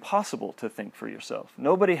like impossible to think for yourself.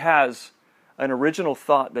 Nobody has an original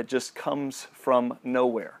thought that just comes from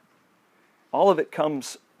nowhere. All of it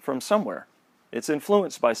comes from somewhere. It's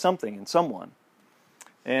influenced by something and someone.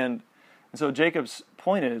 And so Jacob's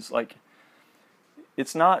point is, like,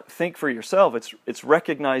 it's not think for yourself. It's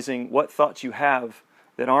recognizing what thoughts you have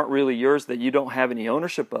that aren't really yours, that you don't have any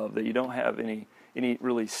ownership of, that you don't have any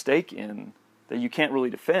really stake in, that you can't really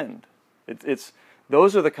defend. It's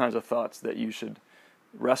those are the kinds of thoughts that you should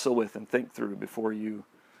wrestle with and think through before you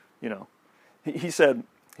know. He said,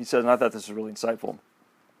 and I thought this was really insightful.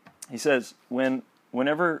 He says, he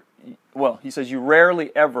says, you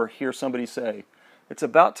rarely ever hear somebody say, it's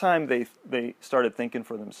about time they started thinking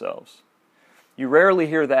for themselves. You rarely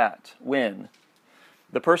hear that when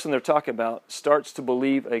the person they're talking about starts to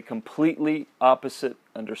believe a completely opposite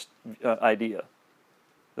idea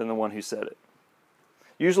than the one who said it.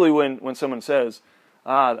 Usually when someone says,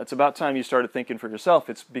 it's about time you started thinking for yourself,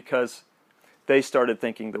 it's because they started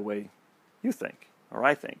thinking the way you think, or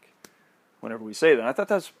I think, whenever we say that. I thought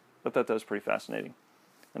that was pretty fascinating,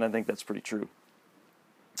 and I think that's pretty true.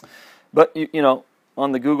 But, you know,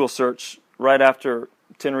 on the Google search, right after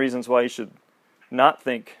 10 reasons why you should not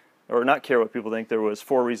think or not care what people think, there was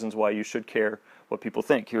 4 reasons why you should care what people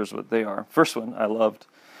think. Here's what they are. First one I loved.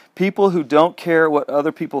 People who don't care what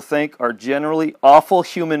other people think are generally awful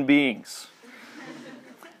human beings.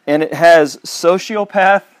 And it has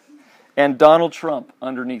sociopath and Donald Trump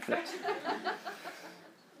underneath it.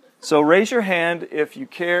 So raise your hand if you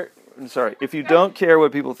if you don't care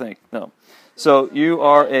what people think. No. So you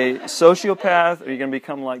are a sociopath, or you're going to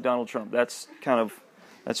become like Donald Trump. That's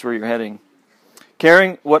where you're heading.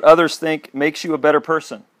 Caring what others think makes you a better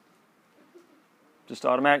person. Just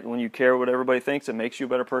automatically, when you care what everybody thinks, it makes you a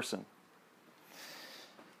better person.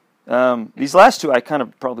 These last 2, I kind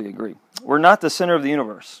of probably agree. We're not the center of the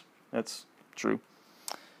universe. That's true.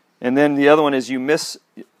 And then the other one is you miss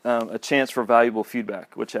a chance for valuable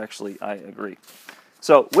feedback, which actually I agree.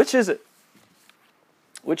 So, which is it?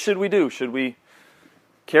 Which should we do? Should we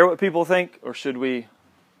care what people think, or should we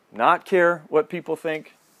not care what people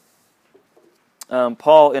think?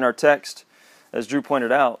 Paul, in our text, as Drew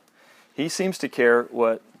pointed out, he seems to care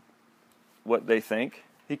what they think.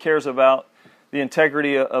 He cares about the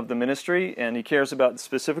integrity of the ministry, and he cares about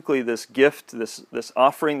specifically this gift, this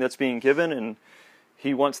offering that's being given, and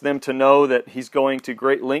he wants them to know that he's going to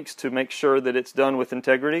great lengths to make sure that it's done with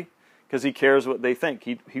integrity, because he cares what they think.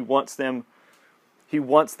 He wants them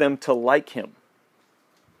to like him,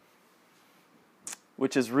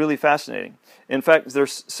 which is really fascinating. In fact,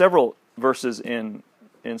 there's several verses in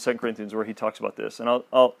 2 Corinthians where he talks about this, and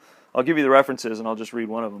I'll give you the references, and I'll just read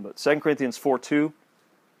one of them. But 2 Corinthians 4:2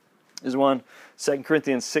 is one. 2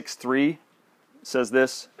 Corinthians 6:3 says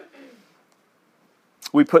this: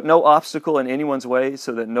 we put no obstacle in anyone's way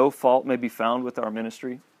so that no fault may be found with our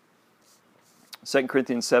ministry. 2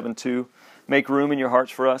 Corinthians 7:2, make room in your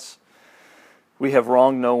hearts for us. We have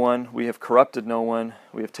wronged no one. We have corrupted no one.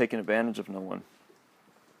 We have taken advantage of no one.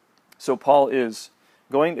 So Paul is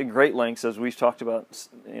going to great lengths, as we've talked about,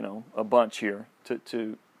 a bunch here,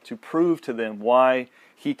 to prove to them why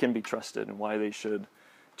he can be trusted and why they should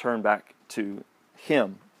turn back to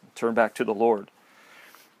him, turn back to the Lord.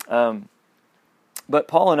 But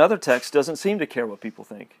Paul in other texts doesn't seem to care what people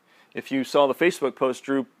think. If you saw the Facebook post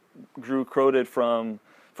Drew quoted from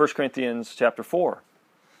 1 Corinthians chapter 4,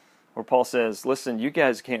 where Paul says, listen, you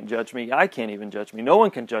guys can't judge me. I can't even judge me. No one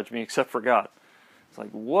can judge me except for God. It's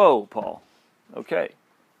like, whoa, Paul. Okay.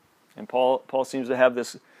 And Paul seems to have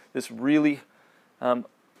this really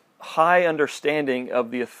high understanding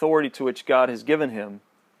of the authority to which God has given him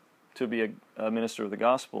to be a minister of the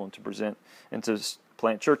gospel and to present and to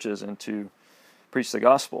plant churches and to preach the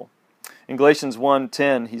gospel. In Galatians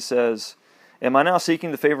 1:10, he says, "Am I now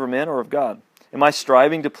seeking the favor of men or of God? Am I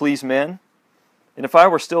striving to please men? And if I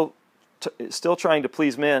were still trying to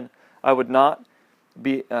please men, I would not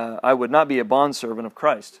be a bondservant of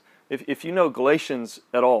Christ." If you know Galatians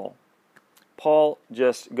at all, Paul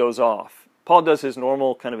just goes off. Paul does his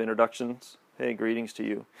normal kind of introductions. Hey, greetings to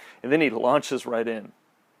you. And then he launches right in.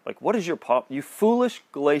 Like, what is your you foolish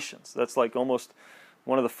Galatians? That's like almost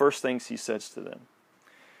one of the first things he says to them.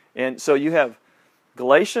 And so you have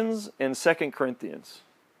Galatians and 2 Corinthians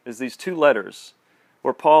is these two letters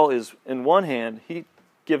where Paul is, in one hand, he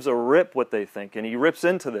gives a rip what they think, and he rips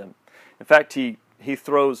into them. In fact, he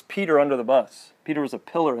throws Peter under the bus. Peter was a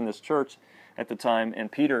pillar in this church at the time,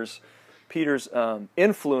 and Peter's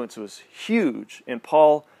influence was huge, and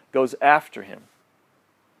Paul goes after him.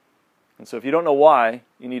 And so if you don't know why,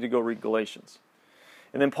 you need to go read Galatians.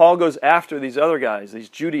 And then Paul goes after these other guys, these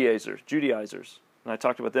Judaizers. And I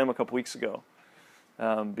talked about them a couple weeks ago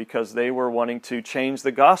because they were wanting to change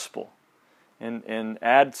the gospel and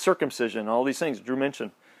add circumcision, all these things Drew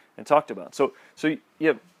mentioned and talked about. So you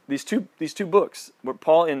have these two books where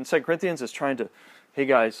Paul in 2 Corinthians is trying to, hey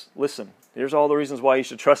guys, listen, here's all the reasons why you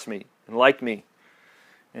should trust me and like me.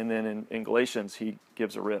 And then in Galatians, he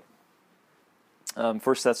gives a rip.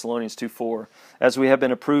 1 Thessalonians 2:4, "As we have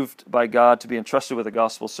been approved by God to be entrusted with the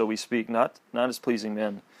gospel, so we speak, not as pleasing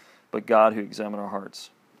men, but God who examines our hearts."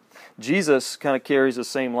 Jesus kind of carries the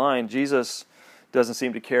same line. Jesus doesn't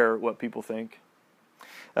seem to care what people think.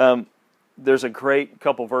 There's a great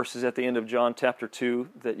couple verses at the end of John chapter 2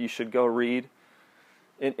 that you should go read.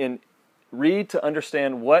 And read to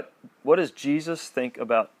understand what does Jesus think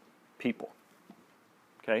about people.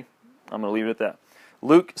 Okay? I'm going to leave it at that.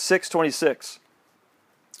 Luke 6:26.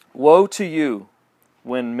 "Woe to you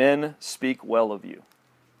when men speak well of you,"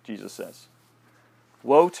 Jesus says.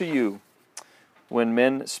 "Woe to you when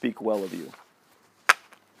men speak well of you."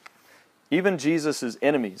 Even Jesus'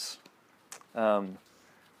 enemies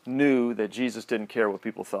knew that Jesus didn't care what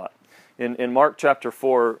people thought. In Mark chapter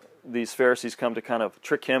 4, these Pharisees come to kind of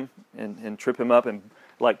trick him and trip him up and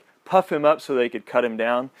like puff him up so they could cut him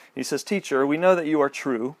down. He says, "Teacher, we know that you are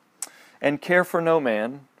true and care for no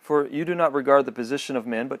man, for you do not regard the position of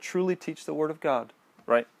men, but truly teach the word of God."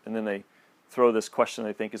 Right? And then they throw this question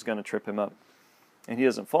they think is going to trip him up. And he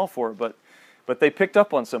doesn't fall for it, but they picked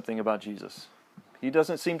up on something about Jesus. He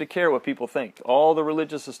doesn't seem to care what people think. All the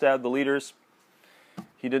religious the leaders,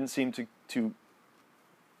 he didn't seem to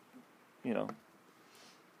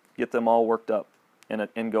get them all worked up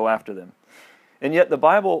and go after them. And yet the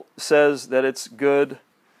Bible says that it's good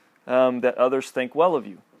that others think well of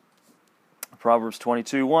you. Proverbs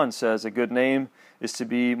 22:1 says, "A good name is to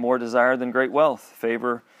be more desired than great wealth,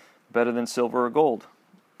 favor better than silver or gold."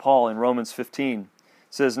 Paul in Romans 15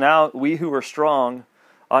 says, "Now we who are strong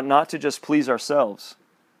ought not to just please ourselves.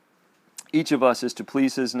 Each of us is to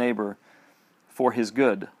please his neighbor for his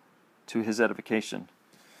good, to his edification."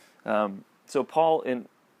 So Paul in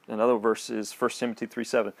another verse is 1 Timothy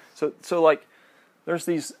 3:7. So like there's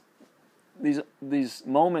these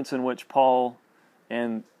moments in which Paul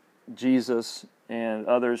and Jesus and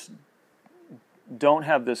others don't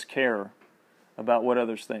have this care about what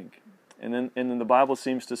others think. And then the Bible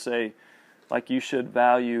seems to say, like, you should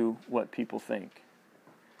value what people think.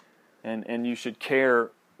 And you should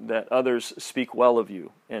care that others speak well of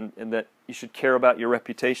you. And that you should care about your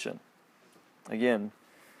reputation. Again,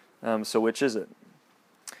 so which is it?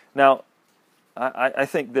 Now, I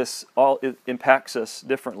think this all impacts us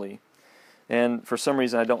differently. And for some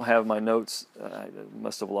reason, I don't have my notes. I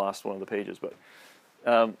must have lost one of the pages. But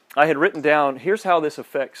I had written down, here's how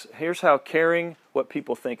caring what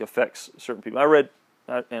people think affects certain people. I read,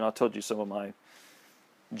 and I told you some of my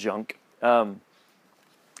junk. But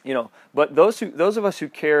those of us who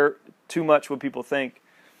care too much what people think,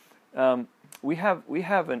 we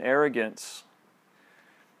have an arrogance.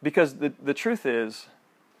 Because the truth is,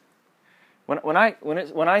 when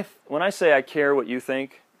I say I care what you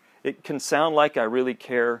think, it can sound like I really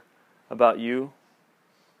care about you,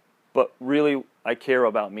 but really I care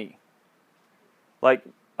about me. Like,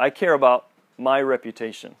 I care about my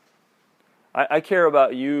reputation. I care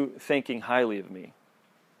about you thinking highly of me,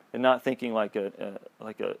 and not thinking like a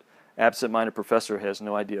absent-minded professor who has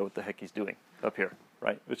no idea what the heck he's doing up here,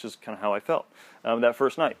 right? Which is kind of how I felt that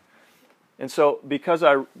first night. And so because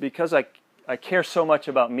I care so much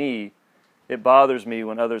about me, it bothers me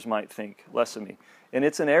when others might think less of me. And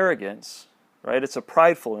it's an arrogance, right? It's a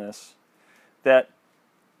pridefulness that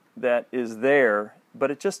is there, but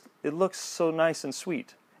it looks so nice and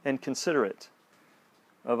sweet and considerate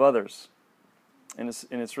of others. And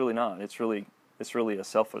it's really not. It's It's really a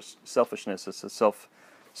selfishness. It's a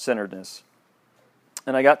self-centeredness.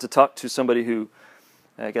 And I got to talk to somebody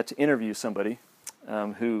I got to interview somebody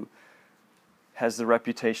who has the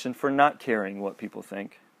reputation for not caring what people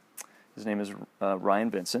think. His name is Ryan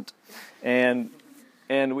Vincent. And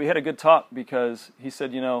we had a good talk because he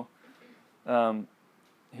said, he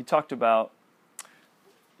talked about,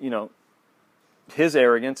 his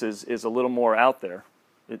arrogance is a little more out there.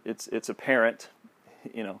 It's apparent,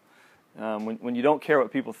 when you don't care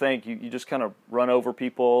what people think, you just kind of run over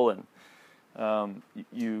people and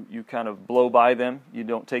you kind of blow by them. You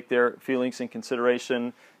don't take their feelings in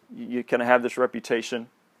consideration. You kind of have this reputation.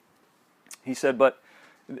 He said, but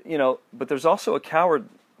there's also a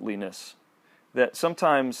cowardliness that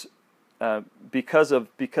sometimes because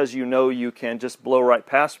you can just blow right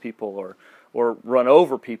past people or run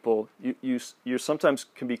over people, you sometimes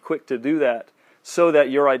can be quick to do that so that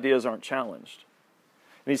your ideas aren't challenged.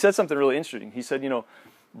 And he said something really interesting. He said,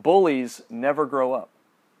 bullies never grow up.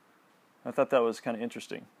 I thought that was kind of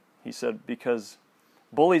interesting. He said, because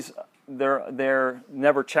bullies, they're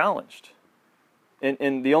never challenged.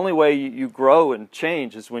 And the only way you grow and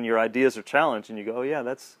change is when your ideas are challenged and you go, oh yeah,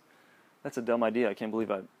 that's a dumb idea. I can't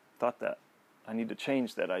believe I thought that. I need to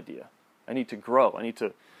change that idea. I need to grow. And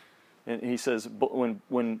he says,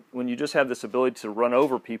 when you just have this ability to run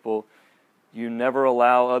over people, you never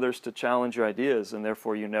allow others to challenge your ideas, and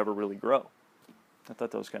therefore you never really grow. I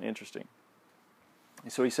thought that was kind of interesting.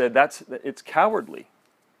 And so he said it's cowardly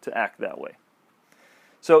to act that way.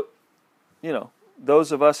 So,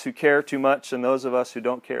 those of us who care too much and those of us who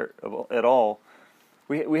don't care at all,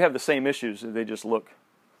 we have the same issues. They just look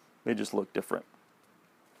different.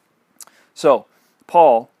 So,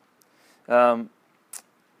 Paul,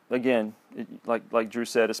 again, like Drew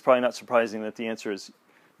said, it's probably not surprising that the answer is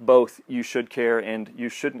both you should care and you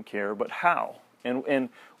shouldn't care, but how? And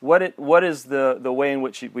what is the way in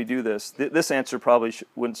which we do this? This answer probably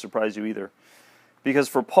wouldn't surprise you either. Because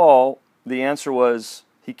for Paul, the answer was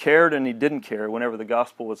he cared and he didn't care whenever the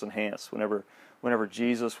gospel was enhanced, whenever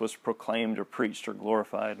Jesus was proclaimed or preached or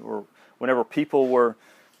glorified, or whenever people were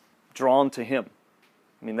drawn to him.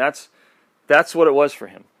 I mean, that's what it was for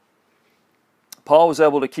him. Paul was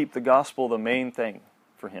able to keep the gospel the main thing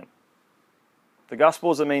for him. The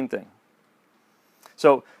gospel is the main thing.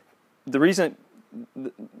 So the reason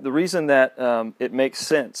that it makes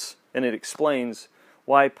sense and it explains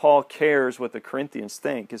why Paul cares what the Corinthians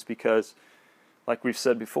think is because, like we've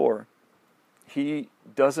said before, he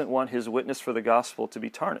doesn't want his witness for the gospel to be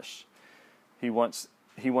tarnished. He wants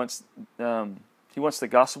the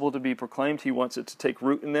gospel to be proclaimed. He wants it to take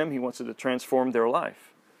root in them. He wants it to transform their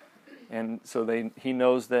life. And so he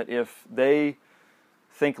knows that if they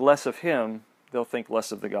think less of him, they'll think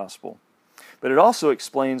less of the gospel. But it also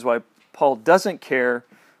explains why Paul doesn't care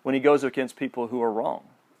when he goes against people who are wrong,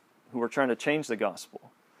 who are trying to change the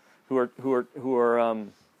gospel, who are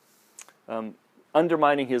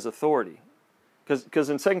undermining his authority. Because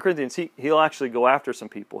in 2 Corinthians, he'll actually go after some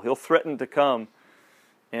people. He'll threaten to come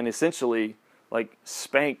and essentially like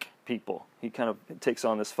spank people. He kind of takes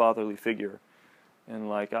on this fatherly figure and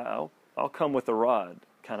like, I'll come with a rod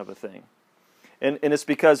kind of a thing. And it's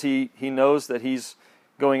because he knows that he's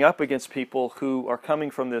going up against people who are coming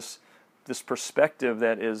from this perspective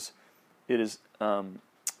that is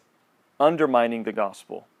undermining the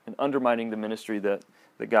gospel and undermining the ministry that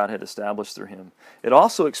God had established through him. It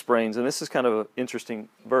also explains, and this is kind of an interesting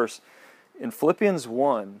verse, in Philippians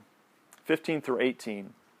 1:15 through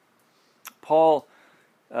 18, Paul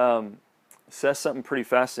says something pretty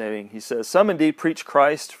fascinating. He says, "Some indeed preach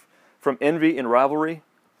Christ from envy and rivalry."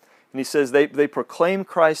 And he says, they proclaim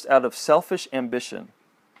Christ out of selfish ambition,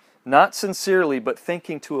 not sincerely, but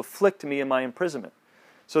thinking to afflict me in my imprisonment.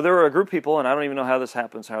 So there are a group of people, and I don't even know how this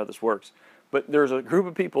happens, how this works, but there's a group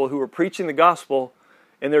of people who are preaching the gospel,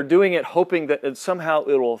 and they're doing it hoping that somehow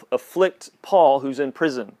it will afflict Paul, who's in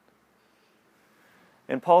prison.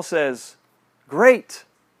 And Paul says, great,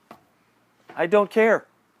 I don't care.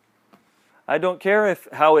 I don't care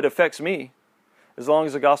how it affects me, as long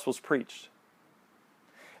as the gospel's preached.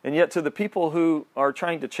 And yet to the people who are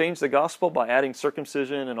trying to change the gospel by adding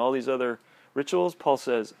circumcision and all these other rituals, Paul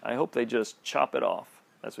says, I hope they just chop it off.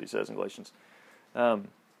 That's what he says in Galatians. And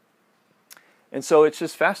so it's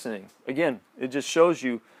just fascinating. Again, it just shows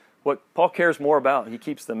you what Paul cares more about. He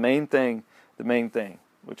keeps the main thing,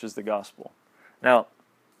 which is the gospel. Now,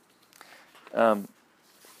 I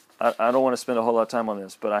don't want to spend a whole lot of time on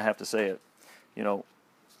this, but I have to say it.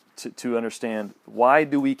 To understand, why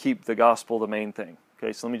do we keep the gospel the main thing?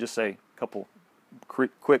 Okay, so let me just say a couple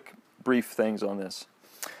quick, brief things on this.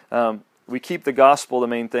 We keep the gospel the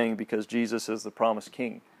main thing because Jesus is the promised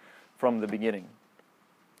king from the beginning.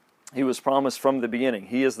 He was promised from the beginning.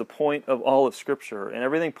 He is the point of all of Scripture, and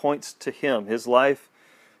everything points to Him, His life,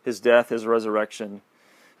 His death, His resurrection,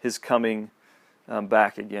 His coming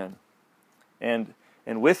back again. And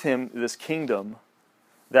with Him, this kingdom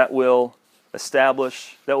that will be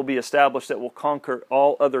established, that will conquer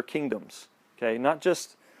all other kingdoms. Okay, not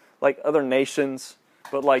just like other nations,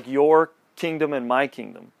 but like your kingdom and my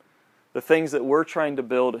kingdom. The things that we're trying to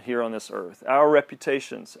build here on this earth, our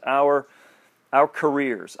reputations, our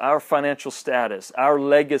careers, our financial status, our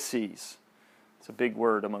legacies. It's a big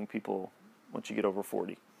word among people once you get over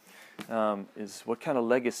 40. Is what kind of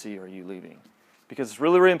legacy are you leaving? Because it's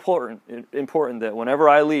really, really important that whenever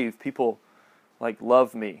I leave, people like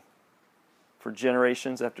love me for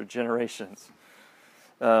generations after generations.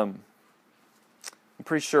 I'm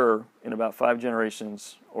pretty sure in about 5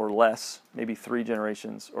 generations or less, maybe 3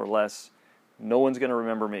 generations or less, no one's going to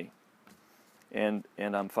remember me, and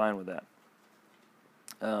I'm fine with that.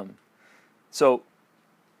 So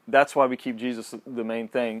that's why we keep Jesus the main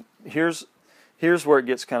thing. Here's where it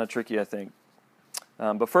gets kind of tricky, I think.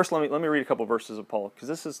 But first, let me read a couple verses of Paul, because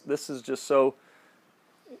this is just so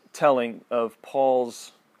telling of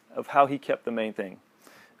how he kept the main thing.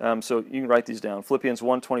 So you can write these down. Philippians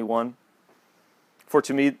 1:21. For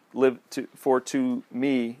to me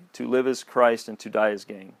to live is Christ, and to die is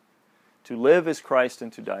gain. To live is Christ,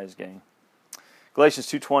 and to die is gain. Galatians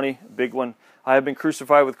 2:20, big one. I have been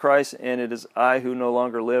crucified with Christ, and it is I who no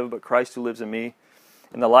longer live, but Christ who lives in me.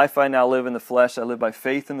 In the life I now live in the flesh, I live by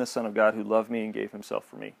faith in the Son of God who loved me and gave Himself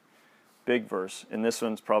for me. Big verse. And this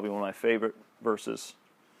one's probably one of my favorite verses.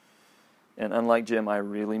 And unlike Jim, I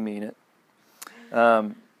really mean it.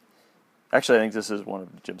 Actually, I think this is one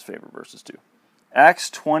of Jim's favorite verses too. Acts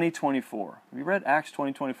 20:24. Have you read Acts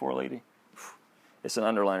 20:24, lady? It's an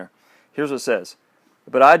underliner. Here's what it says.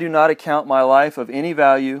 But I do not account my life of any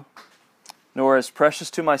value, nor as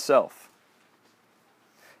precious to myself,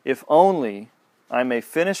 if only I may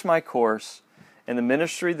finish my course in the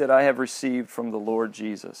ministry that I have received from the Lord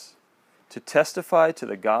Jesus, to testify to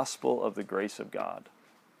the gospel of the grace of God.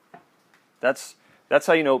 That's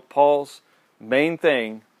how you know Paul's main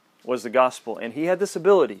thing was the gospel. And he had this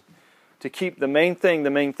ability to keep the main thing the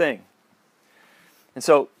main thing. And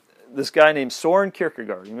so this guy named Soren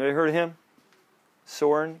Kierkegaard, you ever heard of him?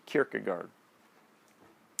 Soren Kierkegaard.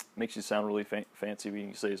 Makes you sound really fancy when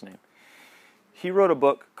you say his name. He wrote a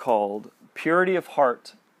book called Purity of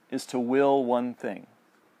Heart is to Will One Thing.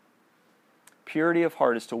 Purity of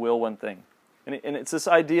heart is to will one thing. And it's this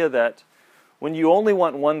idea that when you only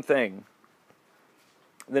want one thing,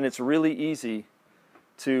 then it's really easy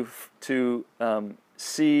to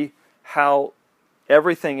see how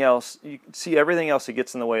everything else that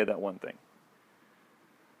gets in the way of that one thing.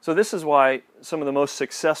 So this is why some of the most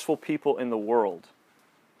successful people in the world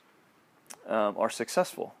are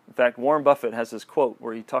successful. In fact, Warren Buffett has this quote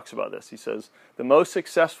where he talks about this. He says, the most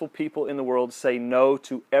successful people in the world say no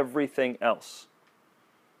to everything else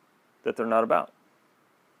that they're not about.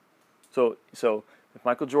 So if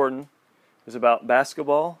Michael Jordan is about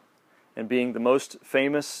basketball and being the most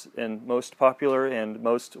famous and most popular and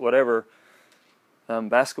most whatever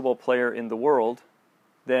basketball player in the world,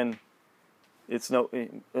 then it's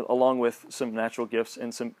along with some natural gifts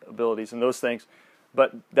and some abilities and those things.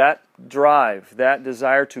 But that drive, that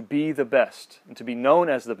desire to be the best and to be known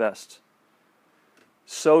as the best,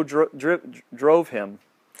 so drove him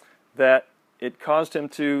that it caused him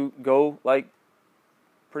to go like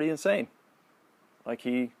pretty insane. Like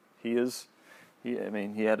he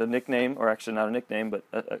had a nickname, or actually not a nickname, but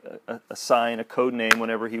a sign, a code name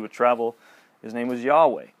whenever he would travel. His name was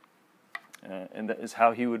Yahweh, and that is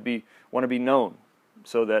how he would want to be known.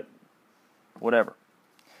 So that whatever.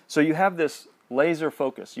 So you have this laser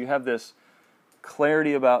focus. You have this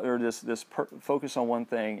clarity about, or this focus on one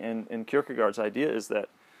thing. And Kierkegaard's idea is that,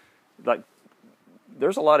 like,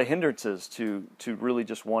 there's a lot of hindrances to really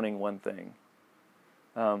just wanting one thing.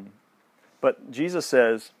 But Jesus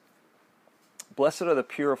says, "Blessed are the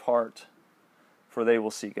pure of heart, for they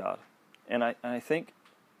will see God." And I think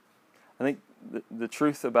the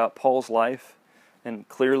truth about Paul's life, and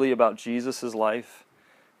clearly about Jesus' life,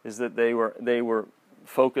 is that they were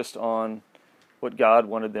focused on what God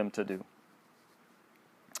wanted them to do.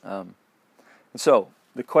 And so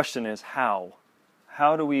the question is how?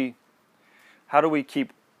 How do we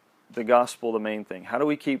keep the gospel the main thing? How do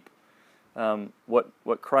we keep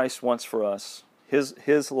what Christ wants for us,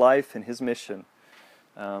 His life and His mission,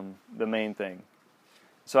 the main thing?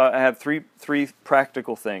 So I have three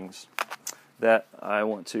practical things that I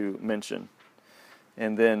want to mention,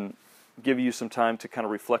 and then give you some time to kind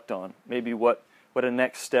of reflect on maybe what what a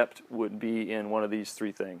next step would be in one of these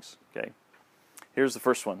three things. Okay, here's the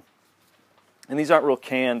first one, and these aren't real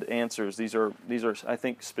canned answers. These are I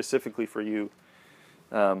think specifically for you.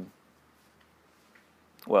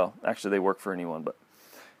 Well, actually, they work for anyone, but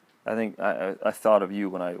I think I thought of you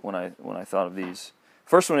when I thought of these.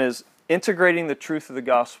 First one is integrating the truth of the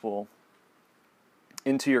gospel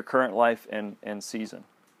into your current life and season.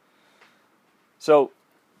 So,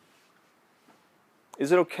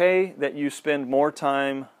 is it okay that you spend more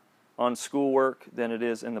time on schoolwork than it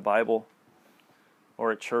is in the Bible,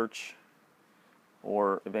 or at church,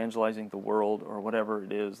 or evangelizing the world, or whatever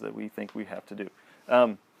it is that we think we have to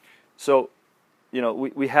do? So,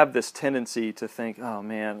 we have this tendency to think, oh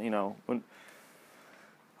man, when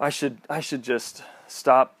I should just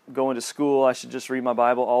stop going to school. I should just read my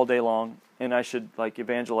Bible all day long, and I should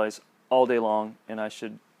evangelize all day long, and I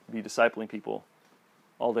should be discipling people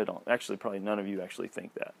all day long. Actually, probably none of you actually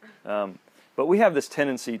think that, but we have this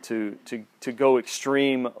tendency to go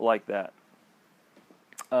extreme like that.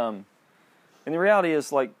 And the reality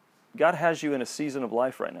is, God has you in a season of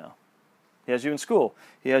life right now. He has you in school.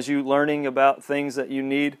 He has you learning about things that you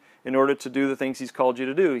need in order to do the things He's called you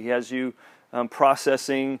to do. He has you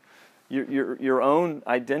processing your own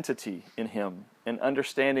identity in Him and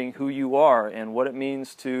understanding who you are and what it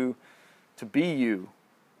means to be you,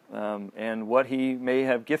 and what He may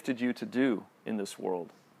have gifted you to do in this world.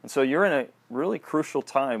 And so you're in a really crucial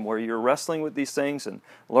time where you're wrestling with these things and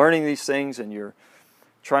learning these things, and you're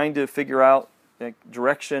trying to figure out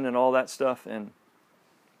direction and all that stuff. And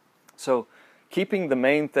so keeping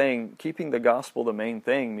the gospel the main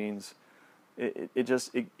thing means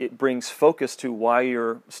it brings focus to why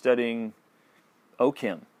you're studying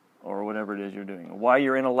OChem or whatever it is you're doing, why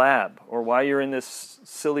you're in a lab, or why you're in this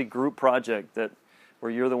silly group project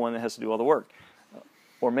where you're the one that has to do all the work.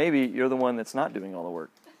 Or maybe you're the one that's not doing all the work.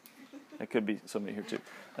 That could be somebody here too.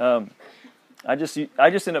 I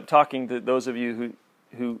just end up talking to those of you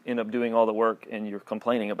who end up doing all the work and you're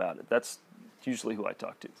complaining about it. That's usually who I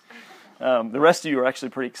talk to. The rest of you are actually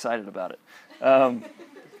pretty excited about it. But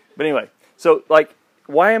anyway, so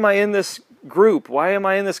why am I in this group? Why am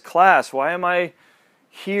I in this class? Why am I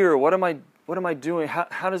here? What am I doing?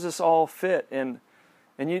 How does this all fit? And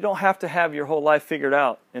you don't have to have your whole life figured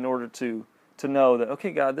out in order to know that,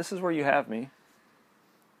 okay, God, this is where you have me.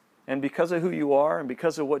 And because of who you are, and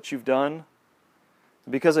because of what you've done,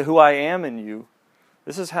 because of who I am in you,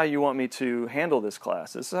 this is how you want me to handle this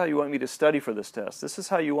class. This is how you want me to study for this test. This is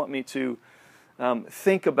how you want me to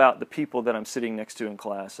think about the people that I'm sitting next to in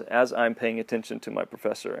class as I'm paying attention to my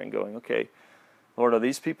professor and going, okay, Lord, are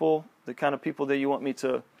these people the kind of people that you want me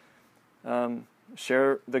to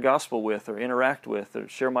share the gospel with, or interact with, or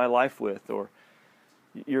share my life with? Or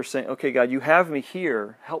you're saying, okay, God, you have me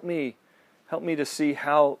here. Help me to see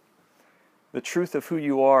how the truth of who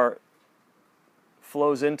you are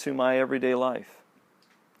flows into my everyday life.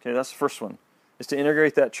 Okay, that's the first one, is to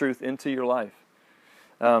integrate that truth into your life.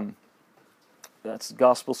 That's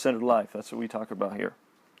gospel-centered life. That's what we talk about here.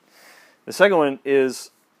 The second one is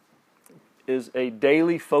a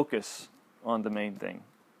daily focus on the main thing.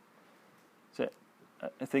 So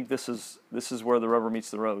I think this is where the rubber meets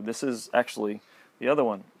the road. This is actually the other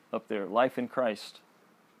one up there, life in Christ.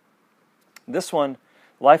 This one,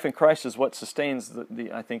 life in Christ, is what sustains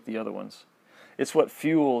I think the other ones. It's what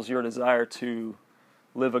fuels your desire to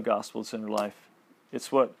live a gospel-centered life.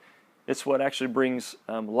 It's what actually brings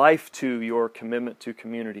life to your commitment to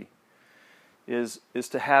community. Is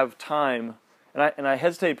to have time, and I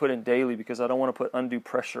hesitate to put in daily because I don't want to put undue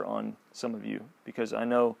pressure on some of you, because I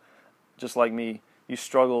know, just like me, you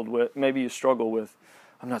struggle with,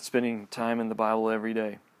 I'm not spending time in the Bible every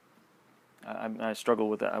day. I struggle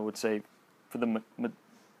with that. I would say for the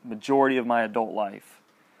majority of my adult life,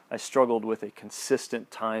 I struggled with a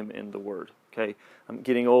consistent time in the Word. Okay, I'm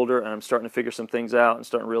getting older and I'm starting to figure some things out and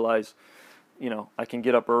starting to realize, I can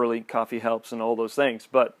get up early, coffee helps, and all those things.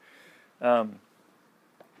 But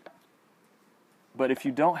if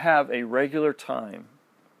you don't have a regular time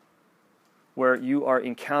where you are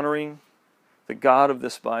encountering the God of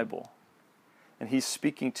this Bible and He's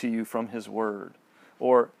speaking to you from His Word,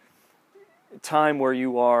 or time where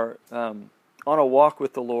you are on a walk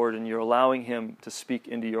with the Lord and you're allowing Him to speak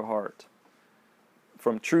into your heart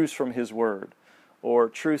from truths from His Word, or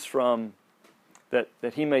truths from that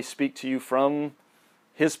He may speak to you from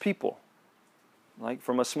His people, like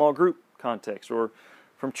from a small group context, or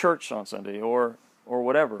from church on Sunday, or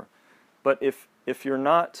whatever. But if you're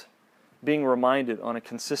not being reminded on a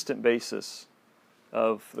consistent basis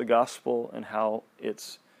of the gospel and how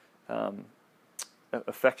it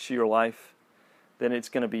affects your life, then it's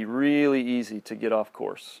going to be really easy to get off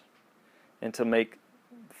course. and to make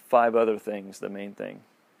 5 other things the main thing.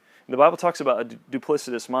 The Bible talks about a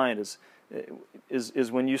duplicitous mind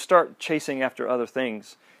is when you start chasing after other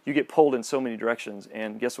things, you get pulled in so many directions,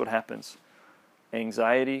 and guess what happens?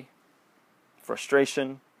 Anxiety,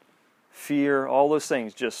 frustration, fear, all those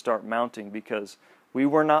things just start mounting because we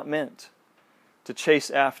were not meant to chase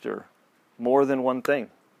after more than one thing.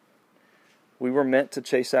 We were meant to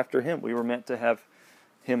chase after Him. We were meant to have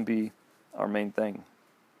Him be our main thing.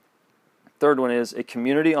 Third one is a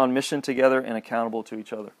community on mission together and accountable to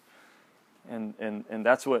each other. And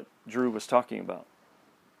that's what Drew was talking about.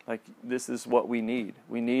 Like, this is what we need.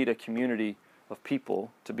 We need a community of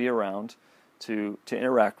people to be around, to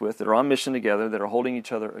interact with, that are on mission together, that are holding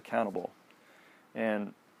each other accountable.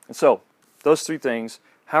 And so, those 3 things,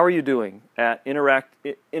 how are you doing at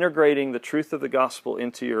integrating the truth of the gospel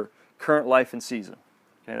into your current life and season?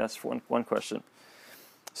 Okay, that's one question.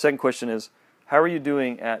 Second question is, how are you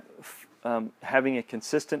doing at having a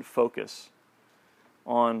consistent focus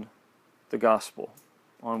on the gospel,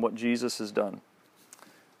 on what Jesus has done,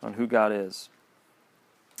 on who God is?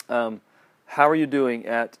 How are you doing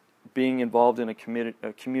at being involved in a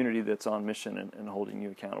community that's on mission and holding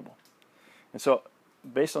you accountable? And so,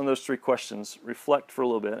 based on those 3 questions, reflect for a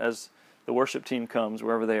little bit as the worship team comes,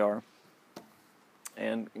 wherever they are,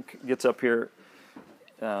 and gets up here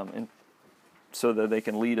and so that they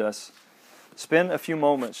can lead us. Spend a few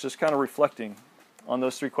moments just kind of reflecting on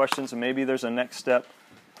those 3 questions, and maybe there's a next step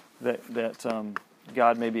that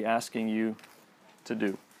God may be asking you to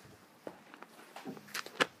do.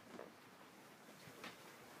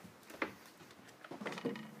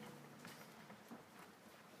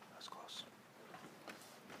 That's close.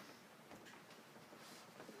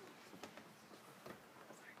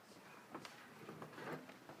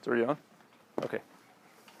 It's already on? Okay.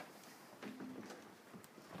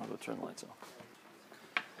 I'll go turn the lights off.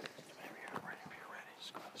 Whenever you're ready,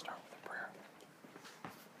 just go ahead and start with it.